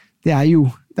det jo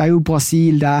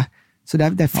Brasil, så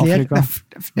det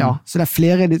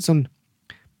flere litt sånn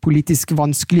politisk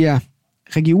vanskelige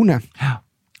regioner. Ja.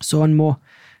 Så en må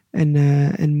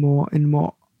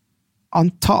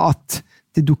anta at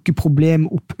det dukker problem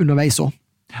opp underveis også.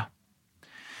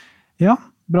 Ja,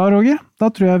 bra Roger. Da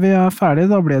tror jeg vi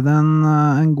ferdige. Da ble det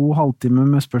en god halvtime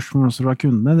med spørsmål også fra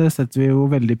kundene. Det setter vi jo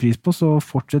veldig pris på, så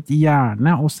fortsett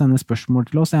gjerne å sende spørsmål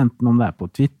til oss, enten om det på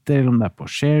Twitter, eller om det på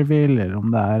Shareville, eller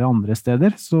om det andre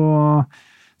steder. Så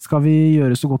skal vi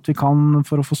gjøre så godt vi kan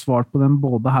for å få svart på dem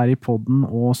både her i podden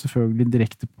og selvfølgelig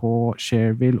direkte på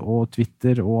Shareville og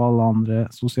Twitter og alle andre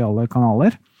sosiale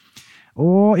kanaler.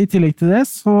 Og i tillegg til det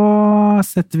så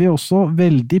setter vi også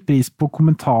veldig pris på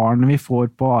kommentarene vi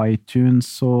får på iTunes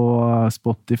og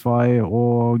Spotify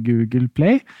og Google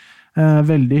Play.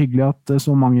 Veldig hyggelig at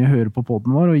så mange hører på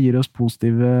podden vår og gir oss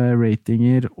positive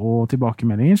ratinger og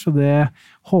tilbakemeldinger, så det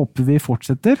håper vi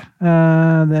fortsetter.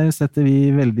 Det setter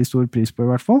vi veldig stor pris på i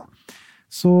hvert fall.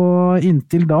 Så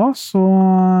inntil da så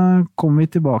kommer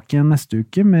vi tilbake igjen neste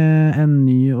uke med en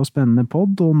ny og spennende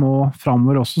podd, og nå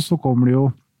fremover også så kommer det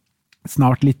jo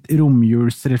snart litt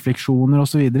romjulsrefleksjoner og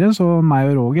så videre, så meg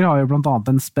og Roger har jo blant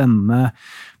annet en spennende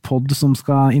podd som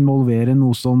skal involvere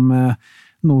noe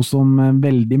som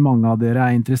veldig mange av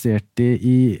dere interessert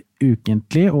i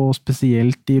ukentlig, og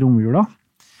spesielt i romjula.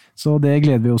 Så det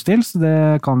gleder vi oss til, så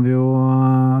det kan vi jo,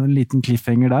 en liten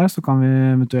cliffhanger der, så kan vi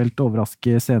eventuelt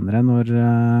overraske senere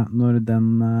når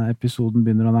den episoden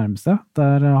begynner å nærme seg.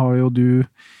 Der har jo du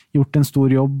gjort en stor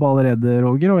jobb allerede,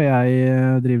 Roger, og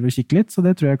jeg driver og kikker litt, så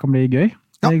det tror jeg kan bli gøy.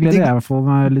 Det gleder jeg i hvert fall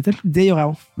meg litt til. Det gjør jeg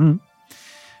også.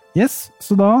 Yes,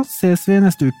 så da ses vi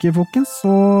neste uke, folkens,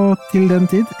 og til den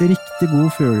tid, riktig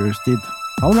god førjulstid.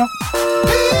 Ha det bra!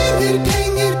 Penger,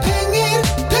 penger, penger,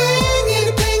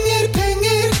 penger, penger,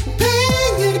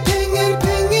 penger, penger,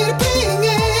 penger, penger,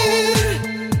 penger.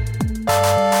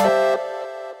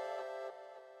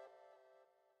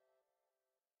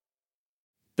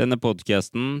 Denne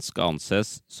podcasten skal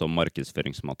anses som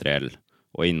markedsføringsmateriell,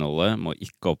 og innholdet må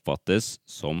ikke oppfattes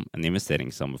som en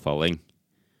investeringsanbefaling.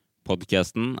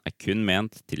 Podcasten kun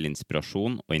ment til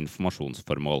inspirasjon og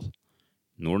informasjonsformål.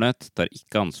 Nordnet tar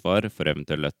ikke ansvar for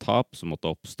eventuelle tap som måtte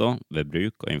oppstå ved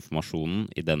bruk av informasjonen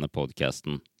i denne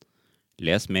podcasten.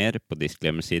 Les mer på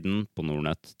disclaimer-siden på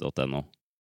nordnet.no.